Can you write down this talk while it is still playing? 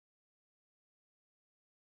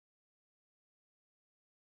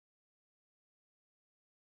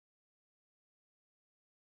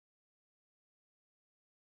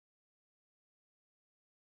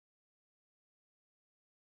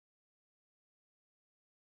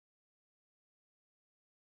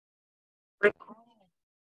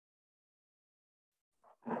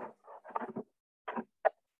Good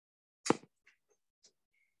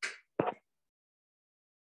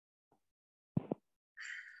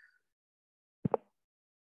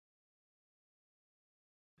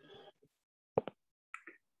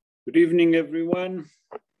evening, everyone.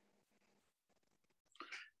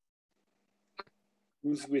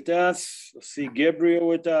 Who's with us? I see Gabriel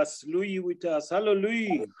with us, Louis with us. Hello,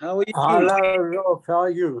 Louis. How are you? Hello, Rolf. How are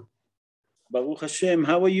you? Baruch Hashem.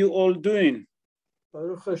 How are you all doing?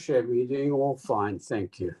 Baruch Hashem, we're doing all fine,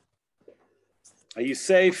 thank you. Are you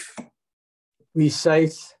safe? We're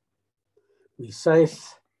safe. We're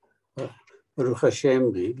safe. Baruch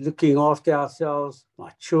Hashem, we're looking after ourselves.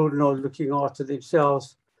 My children are looking after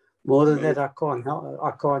themselves. More than that, I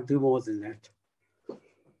can't do more than that.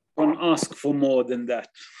 Can't ask for more than that.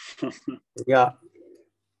 Yeah.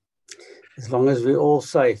 As long as we're all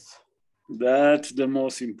safe. That's the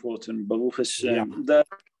most important, Baruch Hashem. Yeah. That's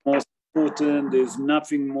the most important. There's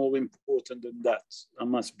nothing more important than that. I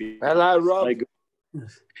must be. Hello, Rob.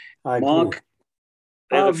 I Mark.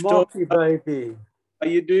 Oh, Marky, baby. How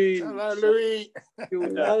you doing? Hello, Louis.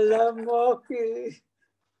 Hello, Marky.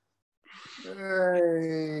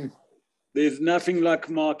 Hey. There's nothing like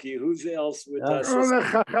Marky. Who's else with us? All the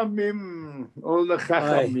chachamim. All the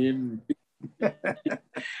chachamim.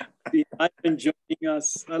 Ivan joining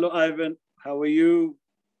us. Hello, Ivan. How are you?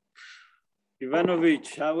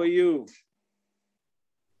 Ivanovich, how are you?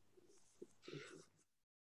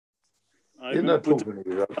 You're not talking to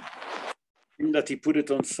me, Rob. That he put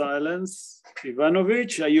it on silence.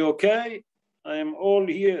 Ivanovich, are you okay? I am all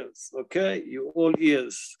ears. Okay, you all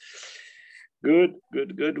ears. Good,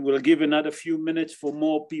 good, good. We'll give another few minutes for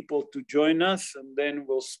more people to join us, and then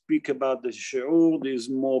we'll speak about the shiur.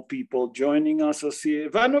 There's more people joining us. I see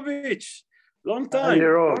Ivanovich. Long time. Hey,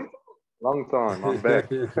 Rob. Long time. I'm back.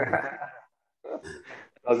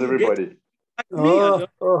 How's everybody?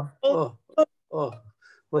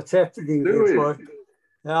 What's happening, Louis?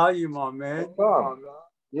 How are you, my man?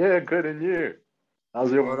 Yeah, good, and you?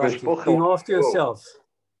 How's your looking after yourself?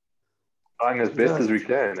 Trying as best as we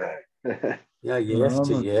can. Yeah, you have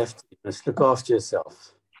to. You must look after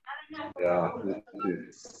yourself. Yeah,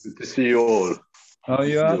 good to see you all. How are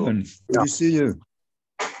you, Ivan? Good to see you.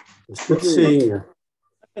 It's good seeing you.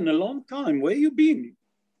 In a long time. Where you been?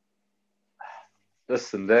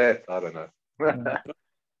 This and that, I don't know.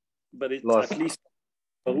 But it's Lost. at least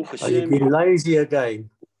Baruch Are you Hashem. being lazy again?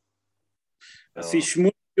 I see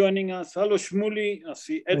Shmuli joining us. Hello, Shmuli. I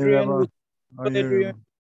see Adrian. Adrian.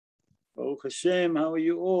 Baruch Hashem, how are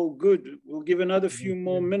you all? Good. We'll give another few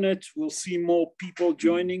more minutes. We'll see more people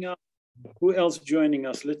joining us. Who else joining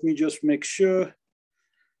us? Let me just make sure.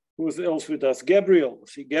 Who's else with us? Gabriel. I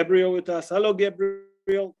see Gabriel with us. Hello,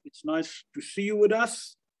 Gabriel. It's nice to see you with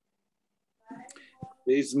us.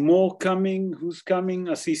 There's more coming. Who's coming?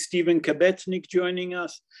 I see Stephen Kabetnik joining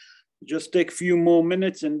us. Just take a few more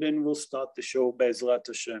minutes and then we'll start the show, Be'ezrat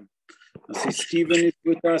Hashem. I see Stephen is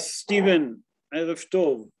with us. Stephen, Erev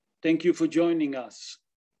Tov. Thank you for joining us.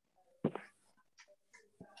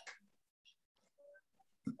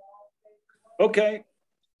 Okay.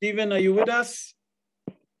 Stephen, are you with us?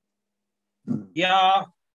 Yeah.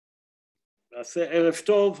 I say Erev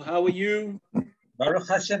Tov. How are you? Baruch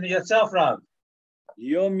Hashem, yourself, Rab.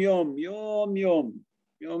 Yom Yom, Yom Yom,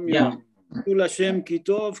 Yom Yeah. Yom. Kul Hashem ki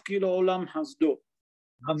tov ki l'olam hasdo.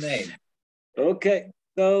 Amen. Okay,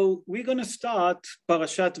 so we're going to start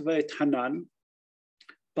Parashat Va'etchanan.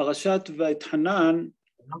 Parashat Va'etchanan,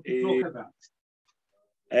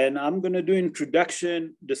 and I'm going to do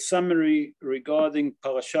introduction, the summary regarding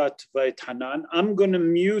Parashat Va'etchanan. I'm going to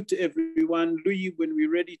mute everyone. Louis, when we're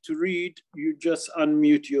ready to read, you just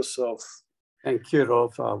unmute yourself. Thank you,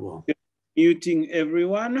 Rolf. I will. Muting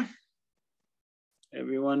everyone.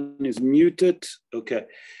 Everyone is muted. Okay.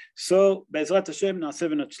 So, Be'ezrat Hashem, na'aseh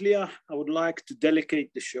v'natzliach. I would like to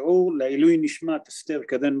dedicate the shiur La'ilui Nishmat Esther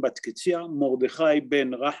Kaden Bat Ketzia, Mordechai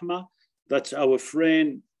ben Rahma. That's our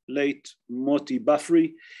friend, late Moti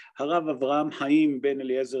Bafri. Harav Avraham Haim ben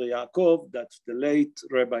Eliezer Yaakov. That's the late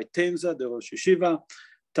Rabbi Tenza, the Rosh Yeshiva.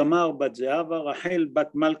 Tamar bat Zehava, Rachel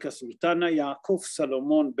bat Malka Sultana, Yaakov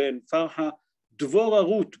Salomon ben Farha, Dvorah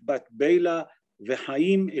Ruth bat Beila,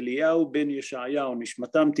 וחיים אליהו בן ישעיהו,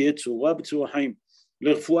 נשמתם תהיה צרורה בצרור החיים.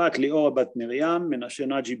 לרפואת ליאורה בת מרים, מנשה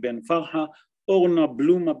נג'י בן פרחה, אורנה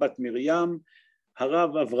בלומה בת מרים,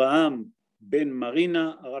 הרב אברהם בן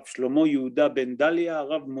מרינה, הרב שלמה יהודה בן דליה,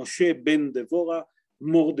 הרב משה בן דבורה,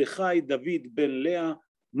 מרדכי דוד בן לאה,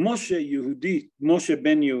 משה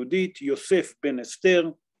בן יהודית, יוסף בן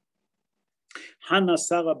אסתר, חנה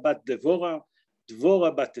שרה בת דבורה,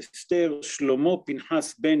 דבורה בת אסתר, שלמה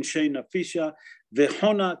פנחס בן שי נפישה,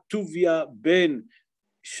 וחונה טוביה בן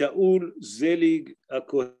Shaul Zelig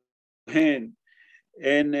Kohen.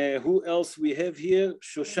 And who else we have here?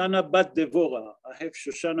 Shoshana Bat Devora. I have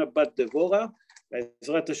Shoshana Bat Devora.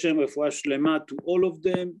 Bezrat Hashem, refuah shlema to all of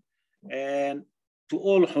them, and to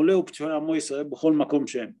all חולי ופצועי עמו ישראל בכל מקום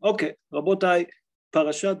שהם. Okay, רבותיי,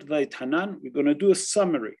 Parashat Vayethanan, we're going to do a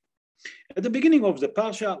summary. At the beginning of the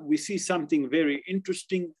Parsha, we see something very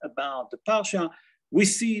interesting about the Parsha. We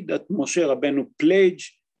see that Moshe Rabbeinu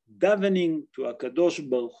pledged, davening to HaKadosh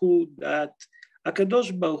Baruch Hu, that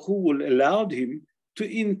HaKadosh Baruch Hu will allow him to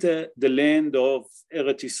enter the land of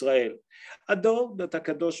Eretz Israel. Although that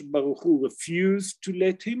HaKadosh Baruch Hu refused to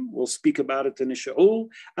let him, we'll speak about it in a shiur,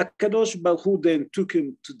 HaKadosh Baruch Hu then took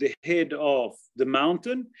him to the head of the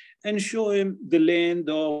mountain and showed him the land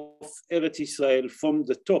of Eretz Israel from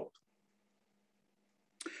the top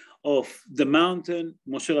of the mountain.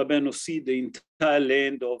 Moshe Rabbeinu see the entire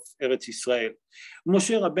land of Eretz Israel.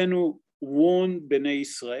 Moshe Rabbeinu warned Bnei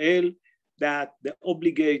Israel that they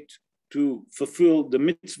obligate to fulfill the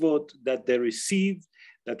mitzvot that they received,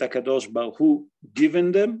 that HaKadosh Baruch Hu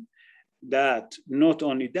given them, that not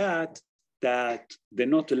only that, that they're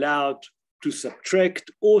not allowed to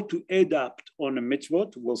subtract or to add up on a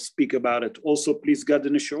mitzvot. We'll speak about it also, please God,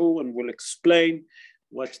 in a shiur, and we'll explain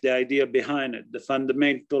what's the idea behind it, the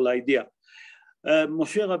fundamental idea.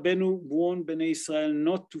 Moshe Rabbeinu warned Bnei Israel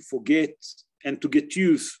not to forget and to get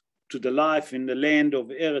used to the life in the land of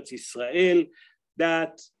Eretz Israel,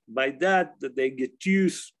 that by that they get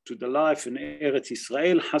used to the life in Eretz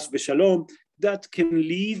Israel, Has v'Shalom, that can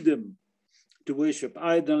lead them to worship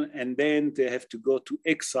idol, and then they have to go to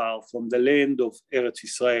exile from the land of Eretz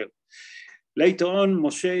Israel. Later on,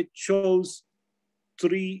 Moshe chose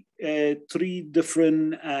three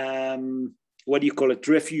different,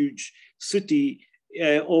 refuge city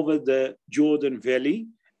over the Jordan Valley,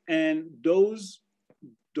 and those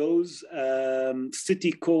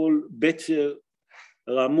city called Bethel,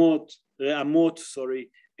 Ramot,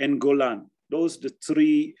 and Golan. Those are the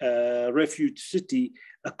three refuge city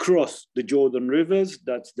across the Jordan rivers.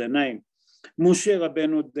 That's the name. Moshe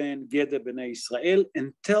Rabbeinu then gathered Bnei Israel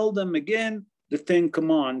and tell them again the 10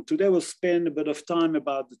 Commandments. Today we'll spend a bit of time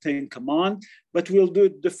about the 10 Commandments, but we'll do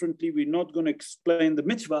it differently. We're not going to explain the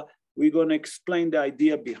mitzvah. We're going to explain the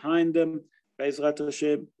idea behind them. Be'ezrat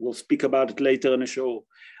Hashem, we'll speak about it later in the show.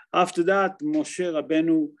 After that, Moshe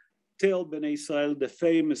Rabbeinu tell Bnei Israel the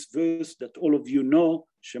famous verse that all of you know,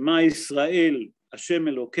 Shema Yisrael, Hashem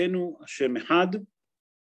Elokeinu, Hashem Echad.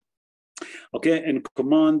 Okay, and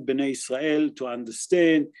command Bnei Israel to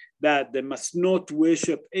understand that they must not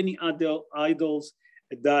worship any other idols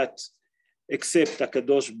that except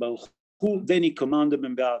HaKadosh Baruch Hu. Then he commanded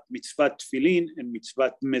them about mitzvat tefillin and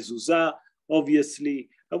mitzvat mezuzah. Obviously,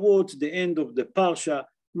 towards the end of the parsha,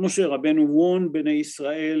 Moshe Rabbeinu warned Bnei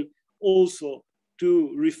Israel also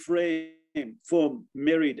to refrain from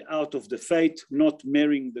married out of the faith, not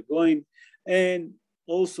marrying the goyim, and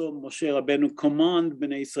also Moshe Rabbeinu command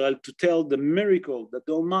Bnei Israel to tell the miracle that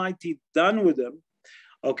the Almighty done with them,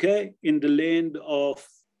 okay, in the land of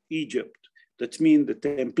Egypt. That means the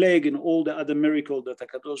 10 plague and all the other miracles that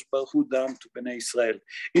HaKadosh Baruch Hu done to Bnei Israel.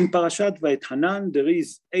 In Parashat Vayethanan, there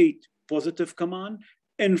is 8 positive commands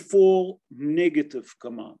and 4 negative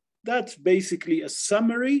commands. That's basically a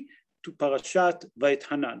summary to Parashat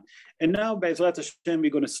Vayethanan. And now, Be'ezrat Hashem,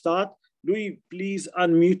 we're going to start. Louis, please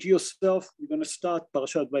unmute yourself. We're going to start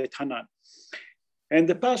Parashat Vayethanan. And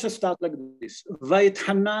the Parasha starts like this.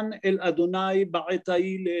 Vayethanan el Adonai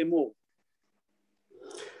ba'etai le'emor.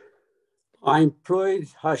 I employed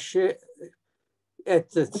Hashem at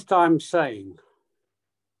the time saying.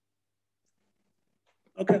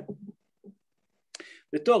 Okay.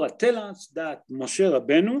 The Torah tells us that Moshe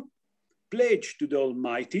Rabbeinu pledged to the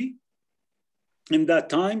Almighty in that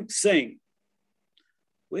time saying,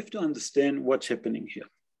 we have to understand what's happening here.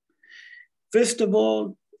 First of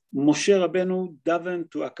all, Moshe Rabbeinu davened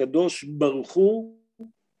to HaKadosh Baruch Hu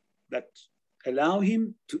that allow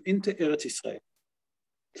him to enter Eretz Israel.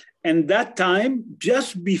 And that time,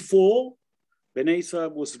 just before Bnei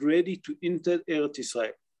Israel was ready to enter Eretz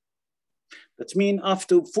Israel. That means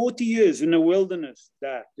after 40 years in the wilderness,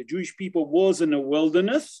 that the Jewish people was in a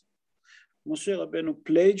wilderness, Moshe Rabbeinu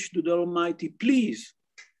pledged to the Almighty, please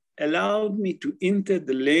allow me to enter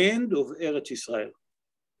the land of Eretz Israel.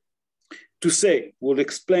 To say, we'll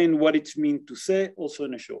explain what it means to say also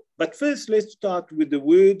in a show. But first, let's start with the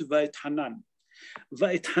word Vayethanan.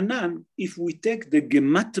 Vayethanan, if we take the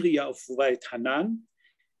gematria of Vayethanan,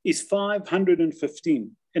 is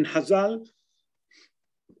 515. And Hazal,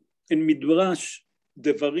 in Midrash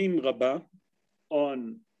Devarim Rabbah,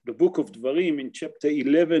 on the book of Devarim in chapter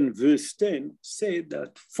 11, verse 10, say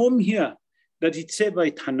that from here, that it said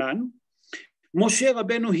by Hanan, Moshe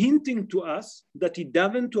Rabbeinu hinting to us that he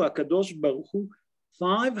davened to HaKadosh Baruch Hu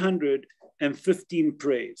 515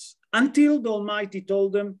 prayers, until the Almighty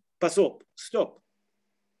told them, Pasop, stop.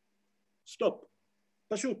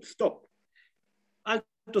 פשוט, stop. אל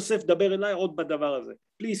תוסף דבר אליי עוד בדבר הזה.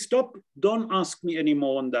 Please stop, don't ask me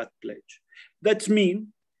anymore on that pledge. That means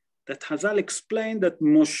that Hazal explained that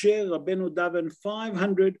Moshe Rabbeinu davened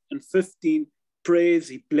 515 prayers.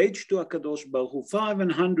 He pledged to HaKadosh Baruch Hu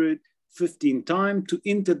 515 times to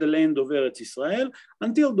enter the land of Eretz Israel,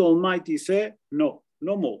 until the Almighty said, no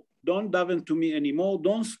more. Don't daven to me anymore.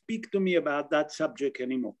 Don't speak to me about that subject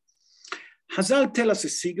anymore. Hazal tell us a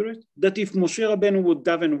secret that if Moshe Rabbeinu would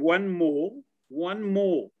daven one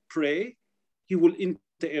more pray, he will enter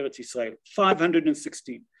Eretz Israel,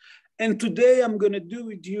 516. And today I'm going to do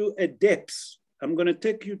with you a depth. I'm going to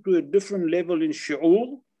take you to a different level in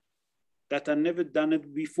Shi'ur that I've never done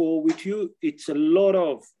it before with you. It's a lot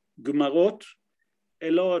of Gemarot,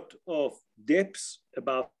 a lot of depths,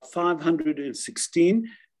 about 516.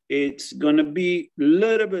 It's going to be a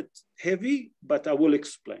little bit heavy, but I will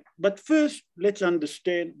explain. But first, let's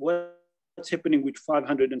understand what's happening with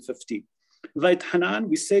 515. Vayit Hanan,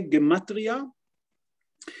 we say Gematria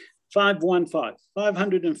 515,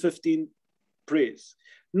 515 prayers.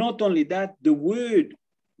 Not only that, the word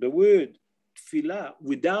Tfilah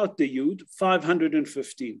without the Yud,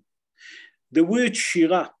 515. The word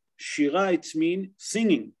Shira, it means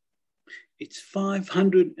singing. It's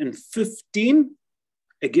 515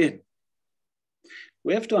 again.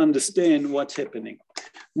 We have to understand what's happening.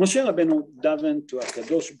 Moshe Rabbeinu davened to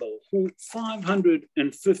HaKadosh Baruch Hu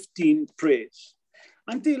 515 prayers,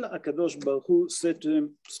 until HaKadosh Baruch Hu said to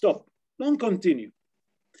him, stop, don't continue.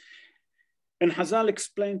 And Hazal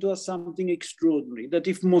explained to us something extraordinary, that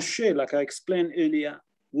if Moshe, like I explained earlier,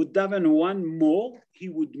 would daven one more, he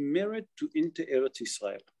would merit to enter Eretz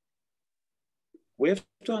Israel. We have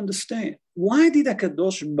to understand, why did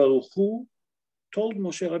HaKadosh Baruch Hu told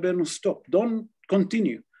Moshe Rabbeinu, stop, don't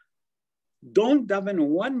continue. Don't daven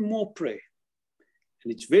one more prayer.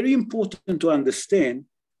 And it's very important to understand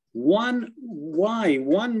why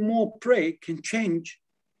one more prayer can change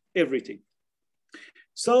everything.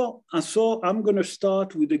 So I'm going to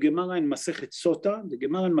start with the Gemara in Masechet Sota. The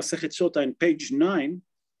Gemara in Masechet Sota in page 9,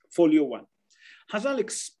 folio 1. Hazal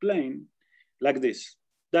explained like this,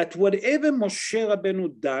 that whatever Moshe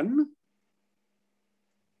Rabbeinu done,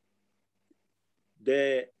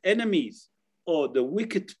 the enemies or the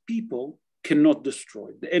wicked people cannot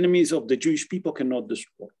destroy. The enemies of the Jewish people cannot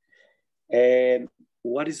destroy. And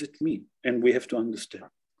what does it mean? And we have to understand.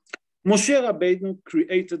 Moshe Rabbeinu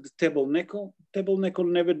created the tabernacle. Tabernacle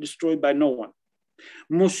never destroyed by no one.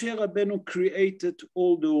 Moshe Rabbeinu created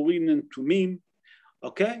all the Urim and Tumim.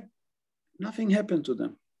 Okay? Nothing happened to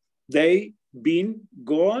them. They been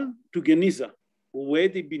gone to Geniza. Where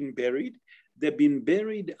they been buried? They've been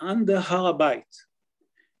buried under Har HaBayit.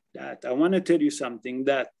 That I want to tell you something,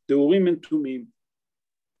 that the Urim and Tumim,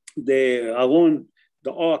 the Aaron,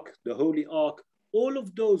 the Ark, the Holy Ark, all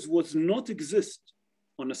of those was not exist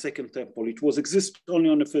on the second temple. It was exist only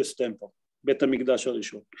on the first temple, Bet HaMikdash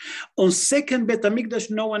HaRishon. On second Bet HaMikdash,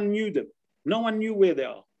 no one knew them. No one knew where they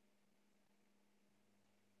are.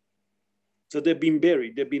 So they've been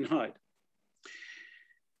buried, they've been hid.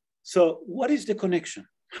 So what is the connection?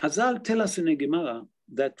 Hazal tell us in a Gemara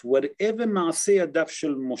that whatever Maaseh Yadav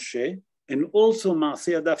shel Moshe and also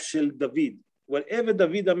Maaseh Yadav shel David, whatever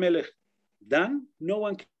David HaMelech done, no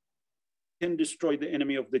one can destroy the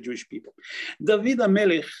enemy of the Jewish people. David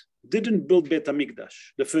HaMelech didn't build Bet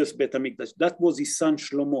HaMikdash, the first Bet HaMikdash. That was his son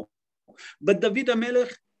Shlomo. But David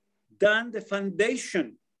HaMelech done the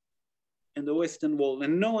foundation in the Western Wall,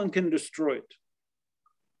 and no one can destroy it.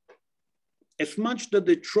 As much that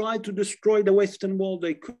they tried to destroy the Western Wall,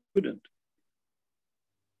 they couldn't.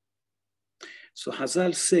 So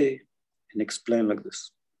Hazal say and explain like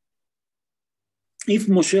this. If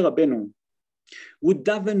Moshe Rabbeinu would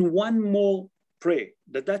daven one more prayer,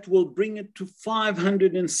 that will bring it to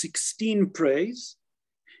 516 prayers,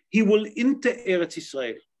 he will enter Eretz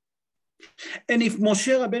Israel. And if Moshe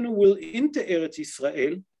Rabbeinu will enter Eretz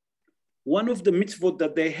Israel, one of the mitzvot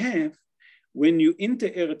that they have, when you enter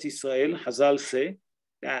Eretz Israel, Hazal say,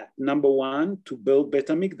 that number one, to build Bet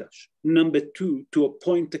HaMikdash. Number two, to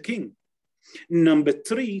appoint a king. Number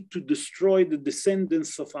three, to destroy the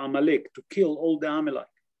descendants of Amalek, to kill all the Amalek.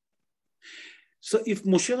 So if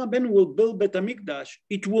Moshe Rabbeinu will build Bet HaMikdash,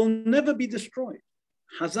 it will never be destroyed.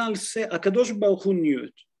 Hazal say, HaKadosh Baruch Hu knew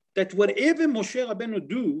it, that whatever Moshe Rabbeinu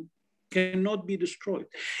do cannot be destroyed.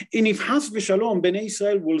 And if Has v'Shalom, Bnei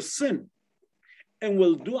Israel will sin and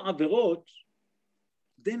will do Averot,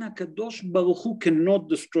 then HaKadosh Baruch Hu cannot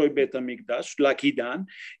destroy Beit HaMikdash like he done.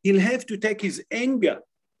 He'll have to take his anger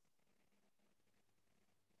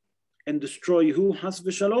and destroy who? Has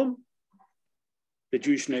v'shalom? The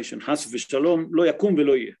Jewish nation. Has v'shalom, lo yakum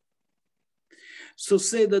v'lo yeh. So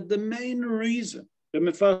say that the main reason the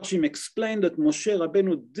Mefarshim explained that Moshe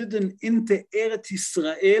Rabbeinu didn't enter Eretz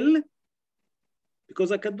Yisrael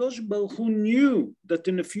because HaKadosh Baruch Hu knew that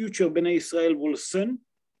in the future Bnei Israel will sin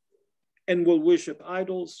and will worship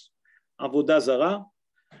idols, Avodah Zarah,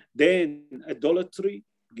 then idolatry,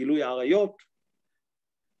 Gilui Arayot,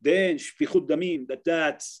 then Shpichut Damim,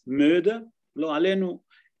 that's murder, Lo Alenu,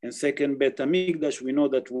 and second Beit HaMikdash, we know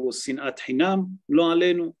that was Sinat Hinam, Lo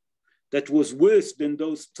Alenu, that was worse than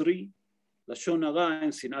those three, Lashon Hara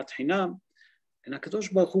and Sinat Hinam, and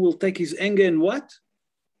HaKadosh Baruch Hu will take his anger and what?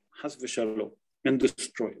 Has v'shalom, and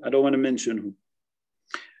destroy. I don't want to mention who.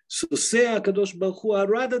 So say HaKadosh Baruch Hu, I'd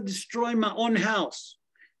rather destroy my own house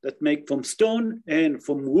that make from stone and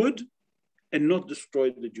from wood and not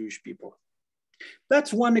destroy the Jewish people.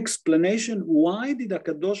 That's one explanation. Why did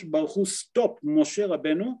HaKadosh Baruch Hu stop Moshe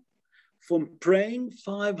Rabbeinu from praying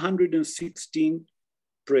 516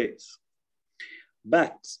 prayers?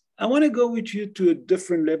 But I want to go with you to a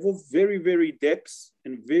different level, very, very depth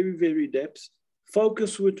and very, very depth.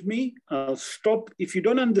 Focus with me. I'll stop. If you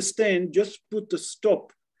don't understand, just put the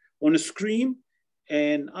stop on a screen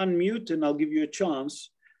and unmute, and I'll give you a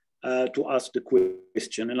chance to ask the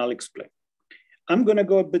question, and I'll explain. I'm going to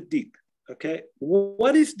go a bit deep, okay?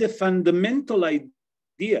 What is the fundamental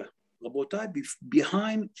idea, Rabotai,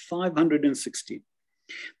 behind 516?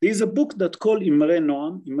 There's a book that's called Imre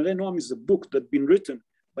Noam. Imre Noam is a book that's been written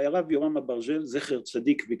by Rav Yoram Abargel, Zecher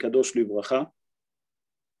Tzadik V'Kadosh Livracha.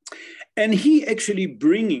 And he actually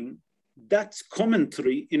bringing that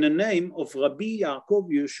commentary in the name of Rabbi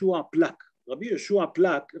Yaakov Yeshua Plak. Rabbi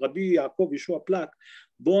Yaakov Yeshua Plak,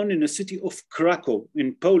 born in the city of Krakow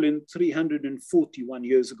in Poland 341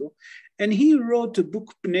 years ago. And he wrote a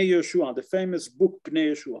book, Pnei Yeshua, the famous book,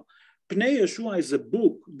 Pnei Yeshua. Pnei Yeshua is a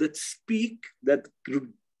book that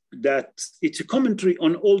that it's a commentary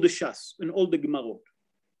on all the Shas and all the Gemarot.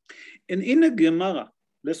 And in a Gemara,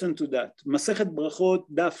 listen to that, Masechet Brachot,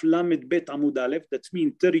 Daf Lamed Bet Amud Aleph, that's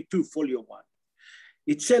mean 32, folio 1.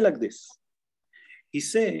 It says like this. He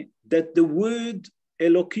said that the word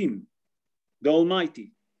Elokim, the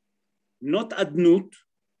Almighty, not Adnut,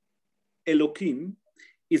 Elokim,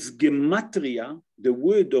 is Gematria, the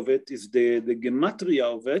word of it is the Gematria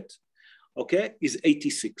of it, okay, is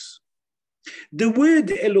 86. The word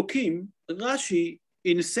Elokim, Rashi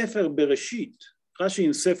in Sefer Bereshit,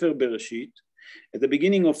 at the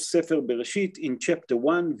beginning of Sefer Bereshit, in chapter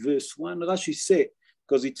 1, verse 1, Rashi say,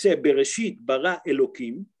 because it says, Bereshit bara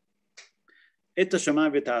Elokim, et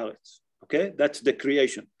hashamayim v'et haaretz. Okay, that's the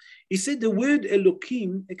creation. He said the word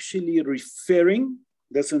Elokim actually referring,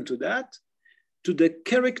 listen to that, to the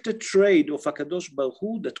character trait of HaKadosh Baruch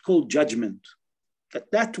Hu that called judgment.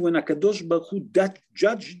 That when HaKadosh Baruch Hu that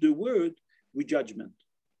judge the world with judgment.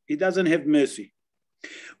 He doesn't have mercy.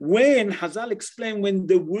 When Hazal explained when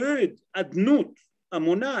the word Adnut,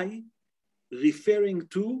 Amonai, referring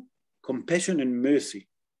to compassion and mercy.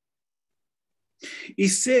 He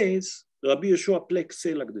says, Rabbi Yeshua Plek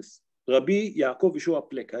say like this, Rabbi Yaakov Yeshua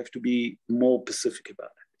Plek, I have to be more specific about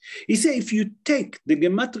it. He said, if you take the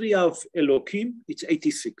gematria of Elokim, it's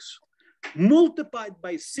 86. Multiplied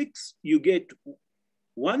by 6, you get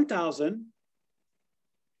 1,000.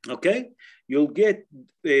 Okay, you'll get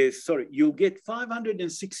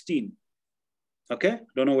 516. Okay,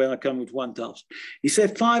 don't know where I come with 1,000. He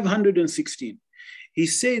said 516. He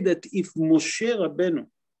said that if Moshe Rabbeinu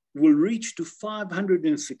will reach to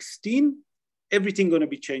 516, everything going to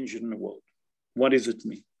be changed in the world. What does it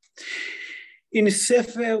mean? In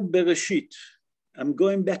Sefer Bereshit, I'm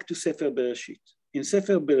going back to Sefer Bereshit. In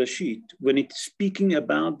Sefer Bereshit, when it's speaking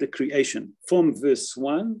about the creation, from verse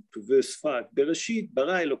 1 to verse 5, Bereshit,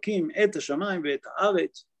 bara Elokim, et hashamayim ve'et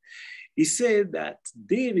haaretz, he said that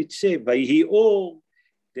there it said, Vayhi or,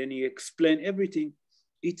 then he explained everything.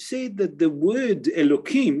 It said that the word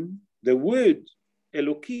Elokim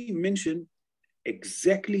mentioned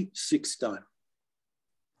exactly 6 times.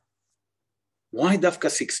 Why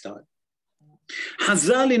dafka 6 times?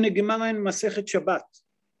 Hazal in the Gemara in Masechet Shabbat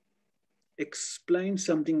explain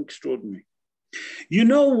something extraordinary. You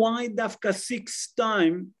know why dafka 6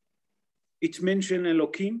 times it's mentioned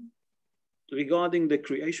Elokim regarding the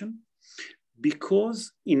creation?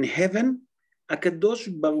 Because in heaven,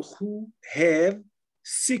 HaKadosh Baruch Hu have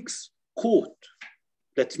 6 court.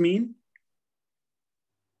 That means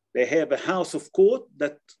they have a house of court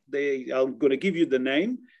that they are going to give you the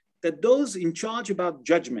name, that those in charge about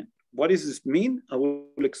judgment. What does this mean? I will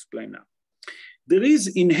explain now. There is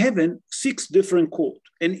in heaven 6 different courts,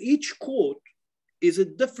 and each court is a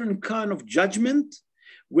different kind of judgment.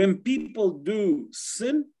 When people do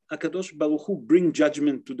sin, HaKadosh Baruch Hu bring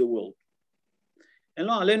judgment to the world. And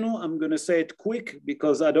I'm going to say it quick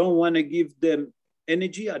because I don't want to give them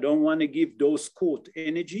energy. I don't want to give those court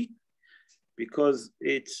energy because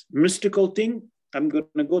it's mystical thing. I'm going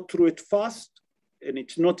to go through it fast, and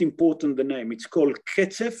it's not important the name. It's called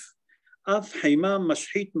Ketzef, Af, Haimam,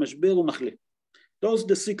 Mashhit, Mashber, Umachle. Those are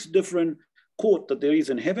the 6 different court that there is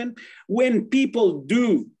in heaven. When people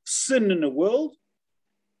do sin in the world,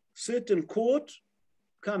 certain court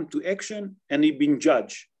come to action and it being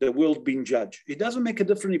judged, the world being judged. It doesn't make a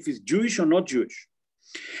difference if it's Jewish or not Jewish.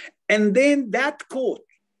 And then that court,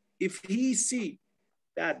 if he see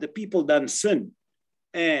that the people done sin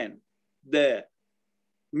and the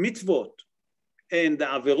mitzvot and the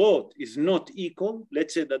averot is not equal,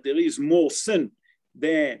 let's say that there is more sin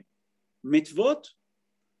than mitzvot,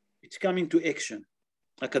 it's coming to action.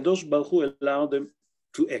 HaKadosh Baruch Hu allowed them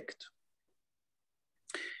to act.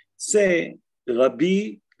 Say,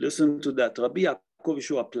 Rabbi, listen to that, Rabbi Yaakov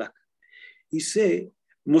Yeshua Plak. He said,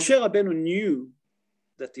 Moshe Rabbeinu knew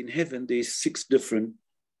that in heaven there is 6 different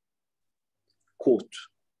courts.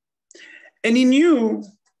 And he knew,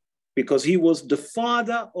 because he was the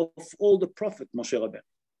father of all the prophets, Moshe Rabbeinu.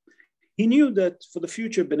 He knew that for the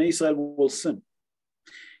future, Bnei Israel will sin.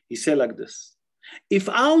 He said like this, if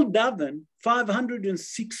I'll daven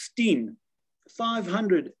 516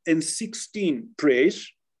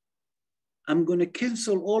 prayers, I'm going to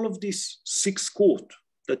cancel all of these 6 courts.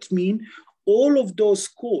 That means all of those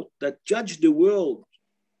courts that judge the world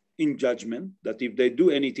in judgment, that if they do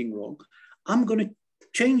anything wrong, I'm going to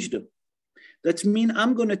change them. That means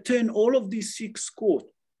I'm going to turn all of these 6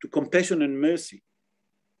 courts to compassion and mercy.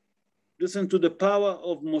 Listen to the power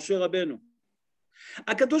of Moshe Rabbeinu.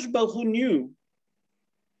 HaKadosh Baruch Hu knew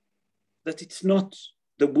that it's not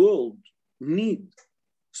the world need,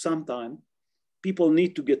 sometimes people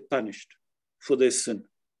need to get punished for their sin.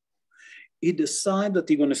 He decided that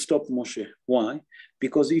he's going to stop Moshe. Why?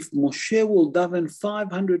 Because if Moshe will daven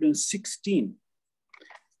 516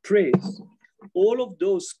 prayers, all of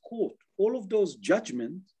those court, all of those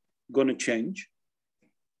judgments going to change.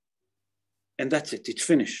 And that's it, it's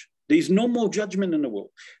finished. There is no more judgment in the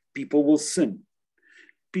world. People will sin.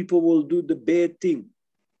 People will do the bad thing.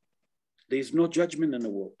 There is no judgment in the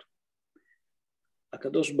world.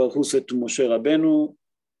 HaKadosh Baruch Hu said to Moshe Rabbeinu,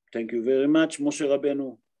 thank you very much, Moshe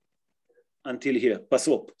Rabbeinu, until here,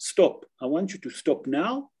 pasop, stop. I want you to stop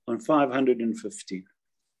now on 515.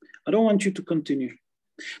 I don't want you to continue.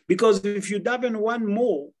 Because if you daven one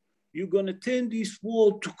more, you're going to turn this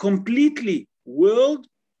world to completely world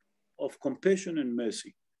of compassion and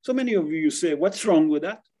mercy. So many of you say, what's wrong with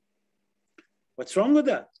that? What's wrong with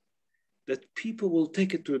that? That people will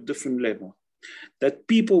take it to a different level. That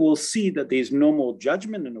people will see that there's no more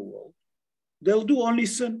judgment in the world. They'll do only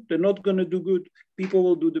sin. They're not going to do good. People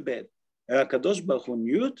will do the bad. HaKadosh Baruch Hu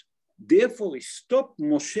knew it. Therefore, he stopped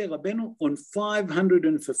Moshe Rabbeinu on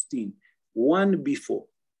 515, one before.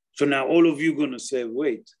 So now all of you are going to say,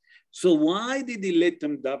 wait, so why did he let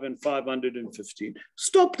them daven 515?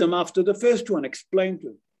 Stop them after the first one, explain to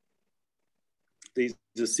them. There's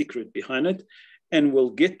a secret behind it, and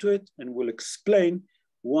we'll get to it, and we'll explain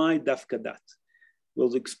why dafka dat.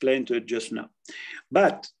 We'll explain to it just now.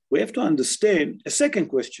 But we have to understand a second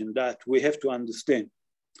question that we have to understand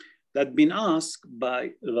that been asked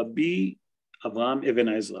by Rabbi Avraham Even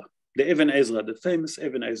Ezra, the Even Ezra, the famous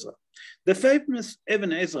Even Ezra. The famous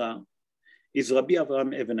Even Ezra is Rabbi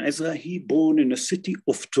Avraham Even Ezra. He born in the city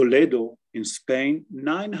of Toledo in Spain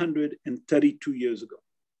 932 years ago.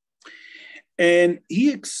 And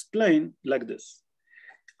he explained like this.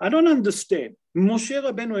 I don't understand. Moshe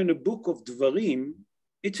Rabbeinu in the book of Dvarim,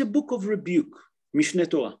 it's a book of rebuke, Mishneh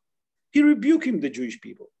Torah. He rebuked him, the Jewish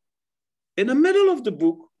people. In the middle of the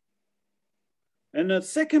book, in the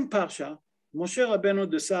second parsha, Moshe Rabbeinu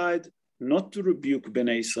decided not to rebuke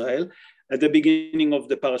Bnei Israel at the beginning of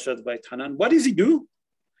the Parashat Vayetchanan. What does he do?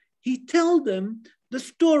 He tells them the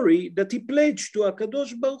story that he pledged to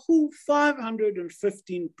HaKadosh Baruch Hu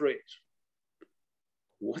 515 prayers.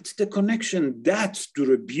 What's the connection? That's to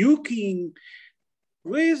rebuking.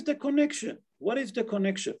 Where is the connection? What is the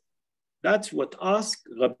connection? That's what asked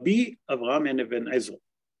Rabbi Avraham Even Ezra.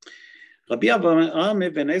 Rabbi Avraham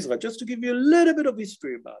Even Ezra, just to give you a little bit of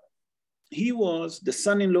history about it. He was the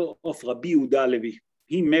son-in-law of Rabbi Levy.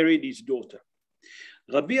 He married his daughter.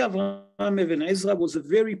 Rabbi Avraham Even Ezra was a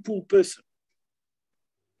very poor person.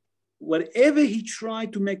 Whatever he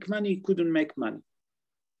tried to make money, he couldn't make money.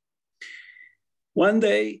 One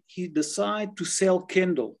day he decided to sell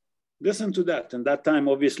candle. Listen to that. And that time,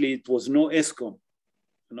 obviously, it was no ESCOM.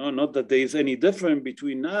 You know, not that there is any difference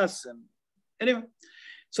between us. And anyway,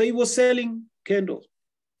 so he was selling candles.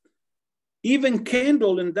 Even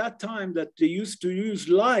candle in that time that they used to use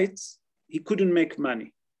lights, he couldn't make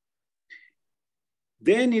money.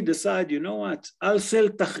 Then he decided, you know what? I'll sell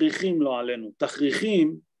tachrichim lo alenu.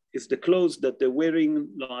 Tachrichim is the clothes that they're wearing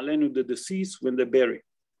lo alenu, the deceased, when they bury.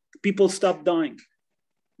 People stop dying.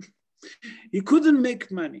 He couldn't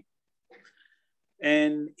make money.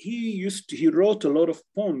 And he wrote a lot of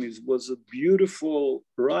poems. He was a beautiful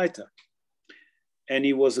writer. And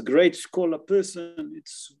he was a great scholar person.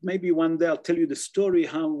 It's maybe one day I'll tell you the story,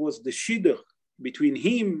 how was the shidduch between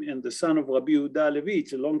him and the son of Rabbi Levy.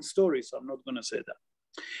 It's a long story, so I'm not gonna say that.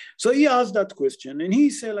 So he asked that question and he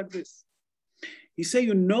said like this. He said,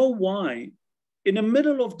 you know why in the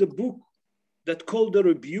middle of the book that called the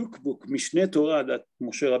rebuke book, Mishneh Torah, that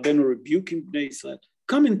Moshe Rabbeinu rebuking Bnei Israel,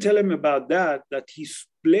 come and tell him about that he's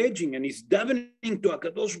pledging and he's davening to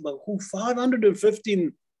HaKadosh Baruch Hu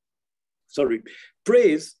 515,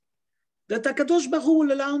 praise, that HaKadosh Baruch Hu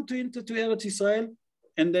will allow him to enter to Eretz Israel,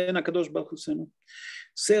 and then HaKadosh Baruch Hu said,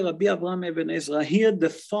 say Rabbi Avraham Eben Ezra, here the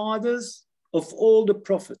fathers of all the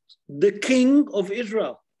prophets, the king of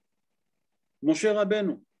Israel, Moshe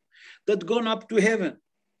Rabbeinu, that gone up to heaven,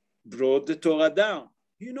 brought the Torah down.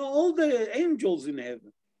 You know, all the angels in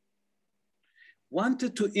heaven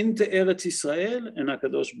wanted to enter Eretz Israel, and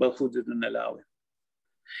HaKadosh Baruch Hu didn't allow him.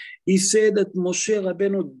 He said that Moshe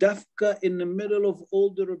Rabbeinu, dafka in the middle of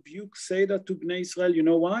all the rebuke, say that to Bnei Israel. You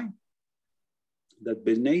know why? That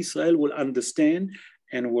Bnei Israel will understand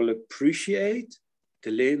and will appreciate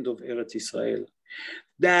the land of Eretz Israel.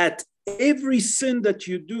 That every sin that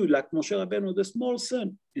you do, like Moshe Rabbeinu, the small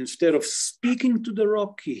sin, instead of speaking to the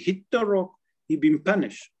rock, he hit the rock, he been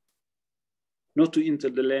punished not to enter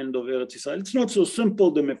the land of Eretz Israel. It's not so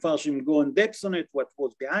simple, the Mefarshim go in depth on it, what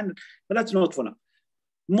was behind it, but that's not for now.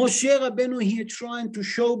 Moshe Rabbeinu here trying to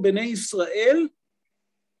show Bnei Israel,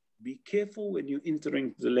 be careful when you're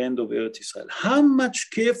entering the land of Eretz Israel. How much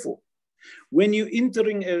careful when you're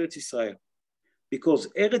entering Eretz Israel? Because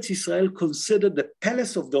Eretz Israel considered the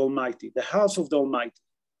palace of the Almighty, the house of the Almighty.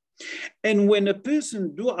 And when a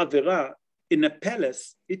person do Averah in a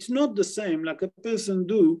palace, it's not the same like a person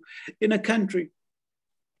do in a country.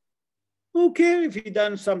 Who cares if he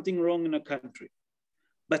done something wrong in a country?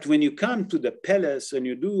 But when you come to the palace and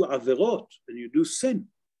you do Averot, and you do sin,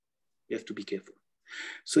 you have to be careful.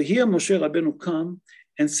 So here Moshe Rabbeinu come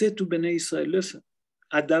and said to Bnei Israel, listen,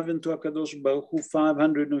 I daven to HaKadosh Baruch Hu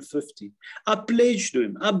 550. I pledge to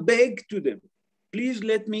him, I beg to them, please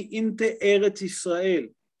let me enter Eretz Israel.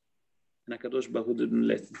 And HaKadosh Baruch Hu didn't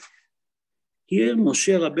let me. Here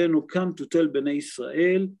Moshe Rabbeinu come to tell Bnei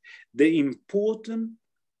Israel the importance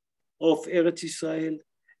of Eretz Israel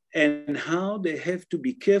and how they have to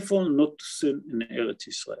be careful not to sin in Eretz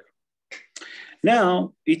Israel.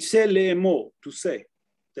 Now, it says le'emor, to say.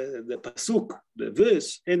 The pasuk, the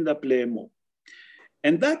verse, end up le'emor.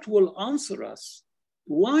 And that will answer us,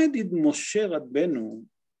 why did Moshe Rabbeinu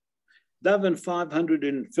daven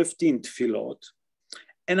 515 tefillot,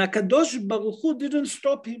 and HaKadosh Baruch Hu didn't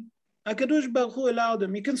stop him? HaKadosh Baruch Hu allowed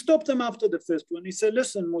him. He can stop them after the first one. He said,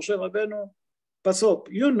 listen, Moshe Rabbeinu, pass up.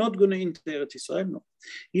 You're not going to enter Eretz Israel, no.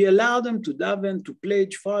 He allowed them to daven, to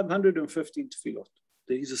pledge 515 tefillot.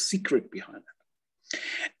 There is a secret behind it.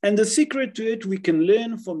 And the secret to it we can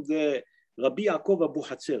learn from the Rabbi Yaakov Abu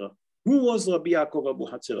Hatzera. Who was Rabbi Yaakov Abu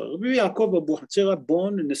Hatzera? Rabbi Yaakov Abu Hatzera,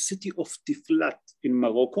 born in the city of Tiflat in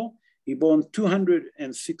Morocco. He born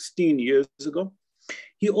 216 years ago.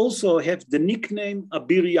 He also has the nickname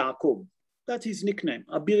Abir Yaakov. That's his nickname,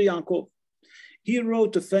 Abir Yaakov. He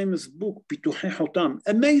wrote a famous book, Pituchei Hotam,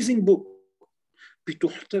 amazing book.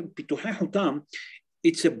 Pituchei Hotam,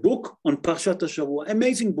 it's a book on Parashat Shavua,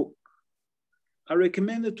 amazing book. I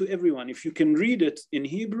recommend it to everyone. If you can read it in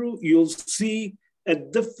Hebrew, you'll see a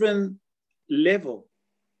different level.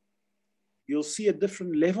 You'll see a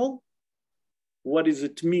different level. What does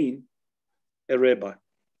it mean, a rabbi?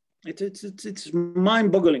 It's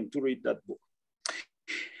mind-boggling to read that book.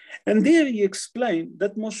 And there he explained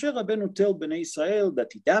that Moshe Rabbeinu tell Bnei Israel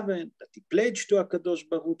that he davened, that he pledged to HaKadosh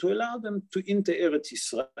Baruch Hu to allow them to enter Eretz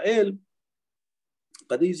Israel.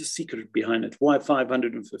 But there is a secret behind it. Why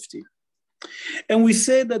 550? And we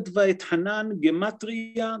say that Vayet Hanan,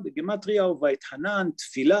 Gematria, the Gematria of Vayet Hanan,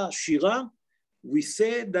 Tfilah, Shira, we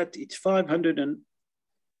say that it's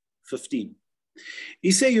 515.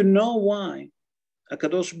 He say, you know why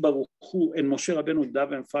HaKadosh Baruch Hu and Moshe Rabbeinu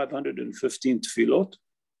daven 515 tefillot?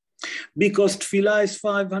 Because tefillah is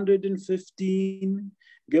 515,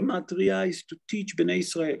 Gematria is to teach Bnei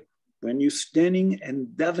Israel. When you're standing and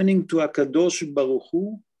davening to HaKadosh Baruch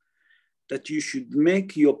Hu, that you should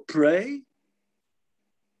make your prayer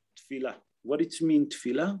tefillah. What it means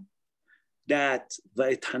tefillah? That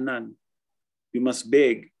va'ethanan. You must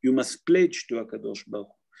beg, you must pledge to HaKadosh Baruch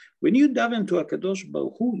Hu. When you daven to HaKadosh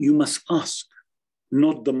Baruch Hu, you must ask,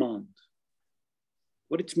 not demand.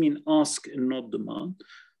 What it means ask and not demand?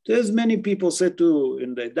 There's many people say to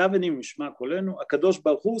in the davening Mishma Kolenu, HaKadosh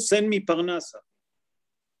Baruch Hu, send me parnasa.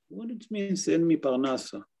 What it means, send me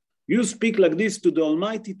parnasa? You speak like this to the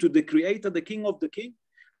Almighty, to the Creator, the King of the King.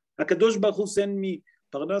 HaKadosh Baruch Hu, send me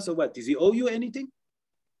parnasa. What? Does he owe you anything?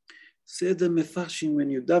 Say the mefarshim when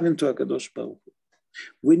you daven to HaKadosh Baruch Hu.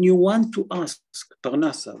 When you want to ask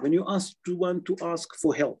parnasa, when you want to ask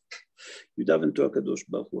for help, you daven to HaKadosh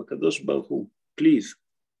Baruch Hu. HaKadosh Baruch Hu, please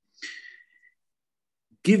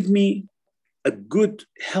give me a good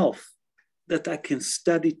health that I can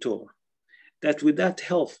study Torah. That with that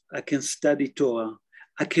health, I can study Torah.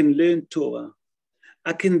 I can learn Torah.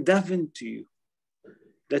 I can daven to you.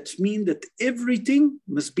 That means that everything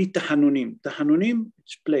must be tahanunim. Tahanunim,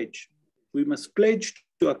 it's pledge. We must pledge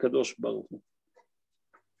to HaKadosh Baruch Hu.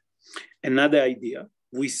 Another idea,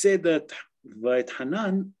 we say that Va'et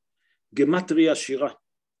Hanan, Gematria Shira,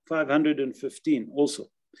 515 also.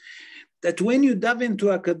 That when you daven to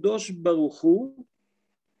HaKadosh Baruch Hu,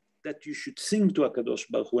 that you should sing to HaKadosh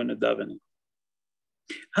Baruch Hu in a davening.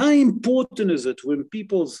 How important is it when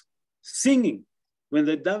people's singing, when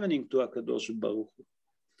they're davening to HaKadosh Baruch Hu?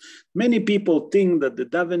 Many people think that the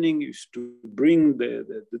davening is to bring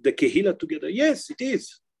the kehillah together. Yes, it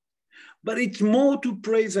is. But it's more to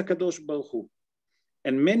praise HaKadosh Baruch Hu.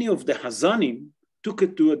 And many of the Hazanim took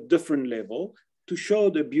it to a different level to show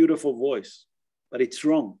the beautiful voice. But it's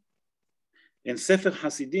wrong. In Sefer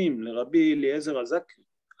Hasidim, Rabbi Eliezer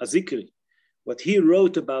Azikri, what he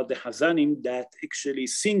wrote about the Hazanim that actually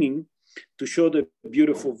singing to show the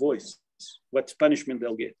beautiful voice, what punishment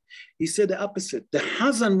they'll get. He said the opposite. The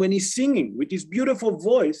Hazan, when he's singing with his beautiful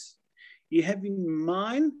voice, he have in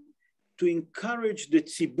mind to encourage the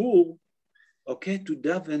tzibur, okay, to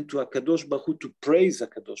daven to HaKadosh Baruch Hu, to praise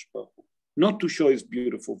HaKadosh Baruch Hu, not to show his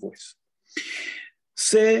beautiful voice.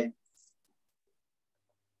 Say,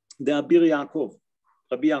 the Abir Yaakov,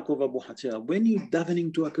 Rabbi Yaakov Abu Hatzera, when you're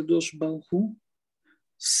davening to HaKadosh Baruch Hu,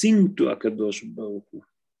 sing to HaKadosh Baruch Hu.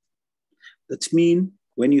 That means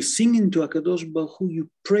when you sing into HaKadosh Baruch Hu,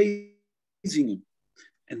 you praising him.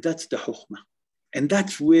 And that's the Chokhmah. And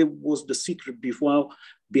that's where was the secret before,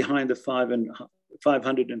 behind the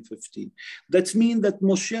 515. That means that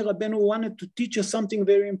Moshe Rabbeinu wanted to teach us something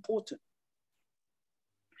very important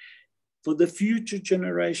for the future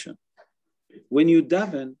generation. When you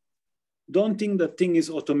daven, don't think that thing is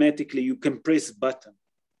automatically, you can press button,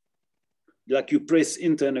 like you press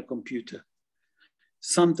enter in a computer.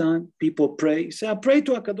 Sometimes people pray, say, I pray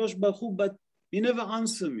to HaKadosh Baruch Hu, but he never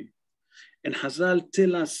answer me. And Hazal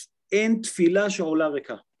tell us, En tefillah she'ola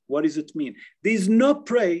reka. What does it mean? There is no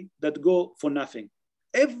pray that go for nothing.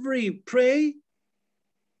 Every pray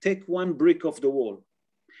take one brick off the wall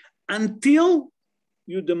until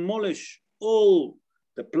you demolish all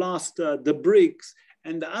the plaster, the bricks,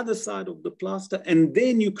 and the other side of the plaster, and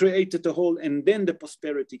then you created a hole, and then the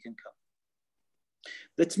prosperity can come.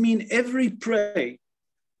 That means every prayer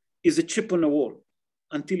is a chip on the wall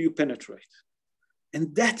until you penetrate.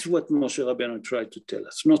 And that's what Moshe Rabbeinu tried to tell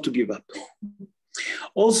us, not to give up.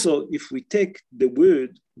 Also, if we take the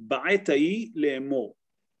word, ba'et ha'i le'emor,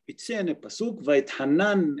 it's in a pasuk, va'et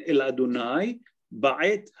hanan el Adonai,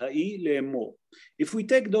 ba'et ha'i le'emor. If we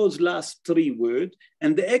take those last three words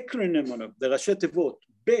and the acronym of the Rashi Tevot,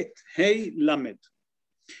 Bet, Hey, Lamed,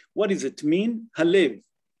 what does it mean? Halev.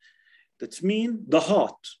 That means the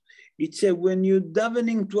heart. It's when you're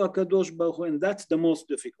davening to HaKadosh Baruch Hu, and that's the most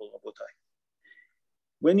difficult, Rabotai.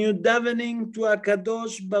 When you're davening to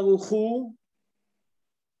HaKadosh Baruch Hu,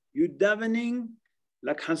 you're davening,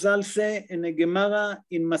 like Hazal say in a Gemara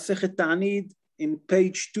in Masechet Ta'anid, in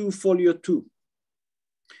page 2, folio 2.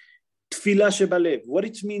 Tefillah shebalev. What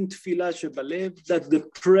it means, tefillah shebalev? That the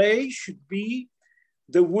prayer should be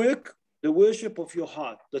the worship of your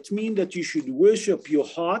heart. That means that you should worship your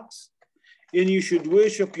heart and you should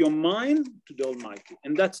worship your mind to the Almighty.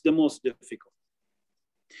 And that's the most difficult.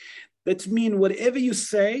 That means whatever you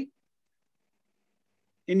say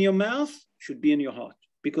in your mouth should be in your heart.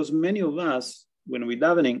 Because many of us, when we're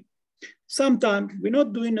davening, sometimes we're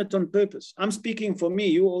not doing it on purpose. I'm speaking for me,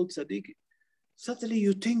 you old tzaddikim. Suddenly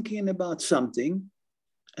you're thinking about something,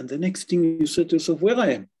 and the next thing you say to yourself, where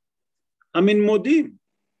I am? I'm in Modim.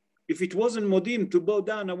 If it wasn't Modim to bow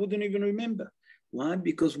down, I wouldn't even remember. Why?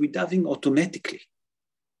 Because we're davening automatically.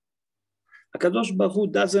 HaKadosh Baruch Hu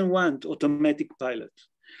doesn't want automatic pilot.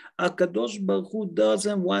 HaKadosh Baruch Hu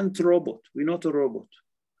doesn't want robot. We're not a robot.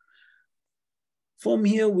 From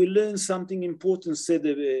here, we learn something important, said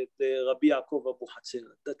the Rabbi Yaakov Abu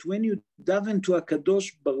Hatzera, that when you daven to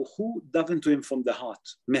HaKadosh Baruch Hu, daven to him from the heart,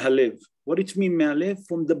 mehalev. What it means, mehalev?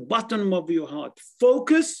 From the bottom of your heart.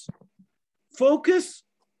 Focus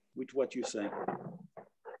with what you're saying.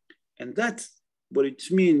 And that's what it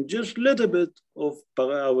means, just a little bit of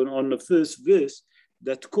on the first verse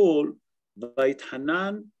that call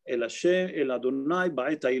Vayithanan el Hashem el Adonai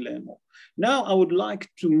ba'et ha'il le'emor. Now I would like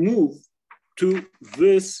to move to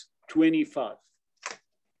verse 25.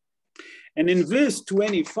 And in verse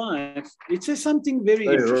 25, it says something very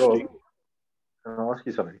interesting. Rob, can I ask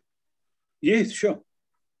you something? Yes, sure.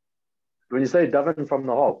 When you say daven from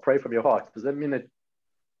the heart, pray from your heart, does that mean that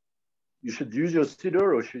you should use your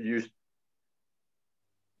siddur or should you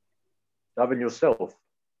daven yourself?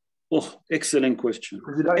 Oh, excellent question.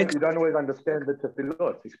 Because you don't always understand the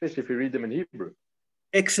tefillot, especially if you read them in Hebrew.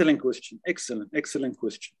 Excellent question. Excellent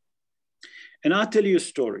question. And I'll tell you a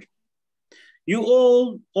story. You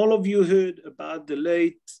all of you heard about the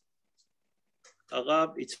late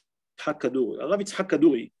Arav Yitzhak Kaduri. Arav Yitzhak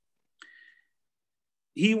Kaduri,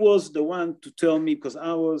 he was the one to tell me, because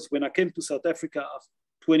when I came to South Africa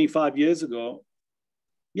 25 years ago,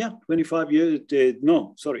 I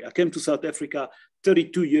came to South Africa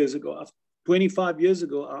 32 years ago. 25 years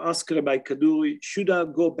ago, I asked Rabbi Kaduri, should I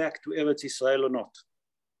go back to Eretz Israel or not?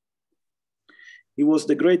 He was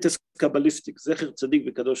the greatest Kabbalistic, Zecher Tzadik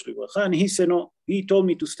V'Kadosh Livracha, and he said no. He told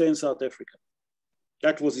me to stay in South Africa.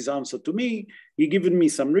 That was his answer to me. He given me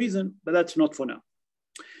some reason, but that's not for now.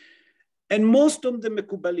 And most of the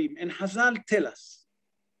Mekubalim and Hazal tell us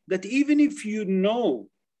that even if you know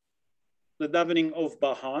the davening of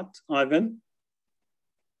Bahat, Ivan,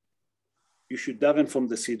 you should daven from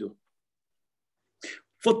the Siddur.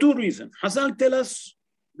 For two reasons. Hazal tell us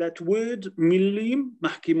that word milim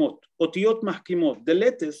mahkimot, otiyot mahkimot, the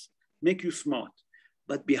letters make you smart.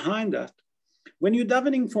 But behind that, when you're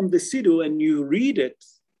davening from the Siddur and you read it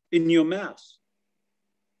in your mouth,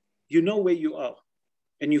 you know where you are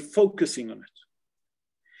and you're focusing on it.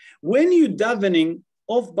 When you're davening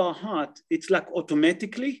off by heart, it's like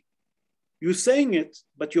automatically you're saying it,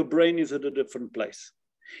 but your brain is at a different place.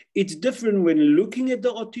 It's different when looking at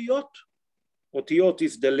the otiyot. Otiyot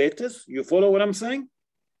is the letters. You follow what I'm saying?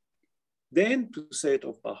 Then to say it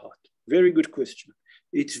off by heart. Very good question.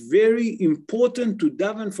 It's very important to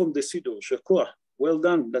daven from the Siddur. Shakur, well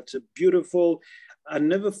done. That's a beautiful, I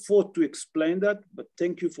never thought to explain that, but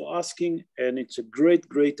thank you for asking. And it's a great,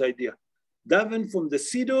 great idea. Daven from the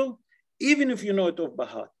Siddur, even if you know it off by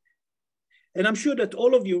heart. And I'm sure that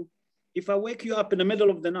all of you, if I wake you up in the middle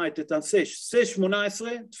of the night at Sesh 18,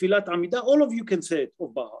 Tfilat Amidah, all of you can say it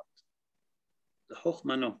off by heart. The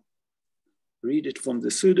Chochmah no. Read it from the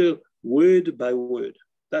Siddur, word by word.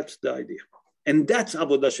 That's the idea. And that's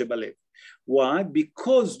Avodah Shebalev. Why?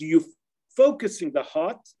 Because you're focusing the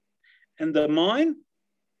heart and the mind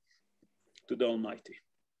to the Almighty.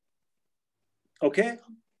 Okay,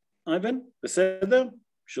 Ivan? Beseder?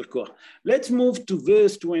 Shirkoh. Let's move to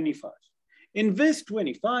verse 25. In verse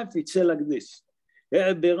 25, it says like this,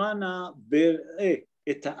 העברנה בראה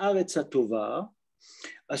את הארץ הטובה,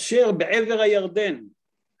 אשר בעבר הירדן,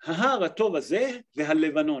 ההר הטוב הזה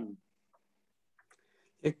והלבנון.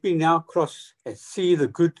 Let me now cross and see the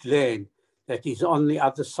good land that is on the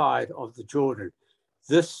other side of the Jordan,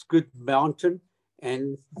 this good mountain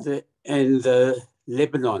and the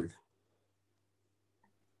Lebanon.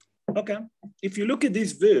 Okay, if you look at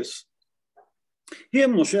this verse, here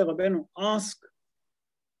Moshe Rabbeinu asked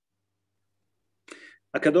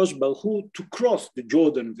HaKadosh Baruch Hu to cross the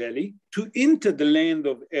Jordan Valley, to enter the land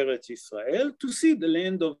of Eretz Israel, to see the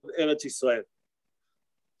land of Eretz Israel.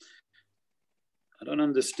 I don't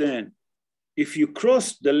understand. If you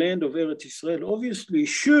cross the land of Eretz Israel, obviously,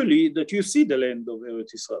 surely that you see the land of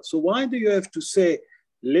Eretz Israel. So why do you have to say,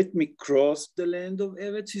 let me cross the land of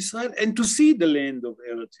Eretz Israel and to see the land of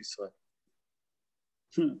Eretz Israel?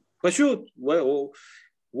 Pashut,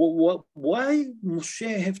 why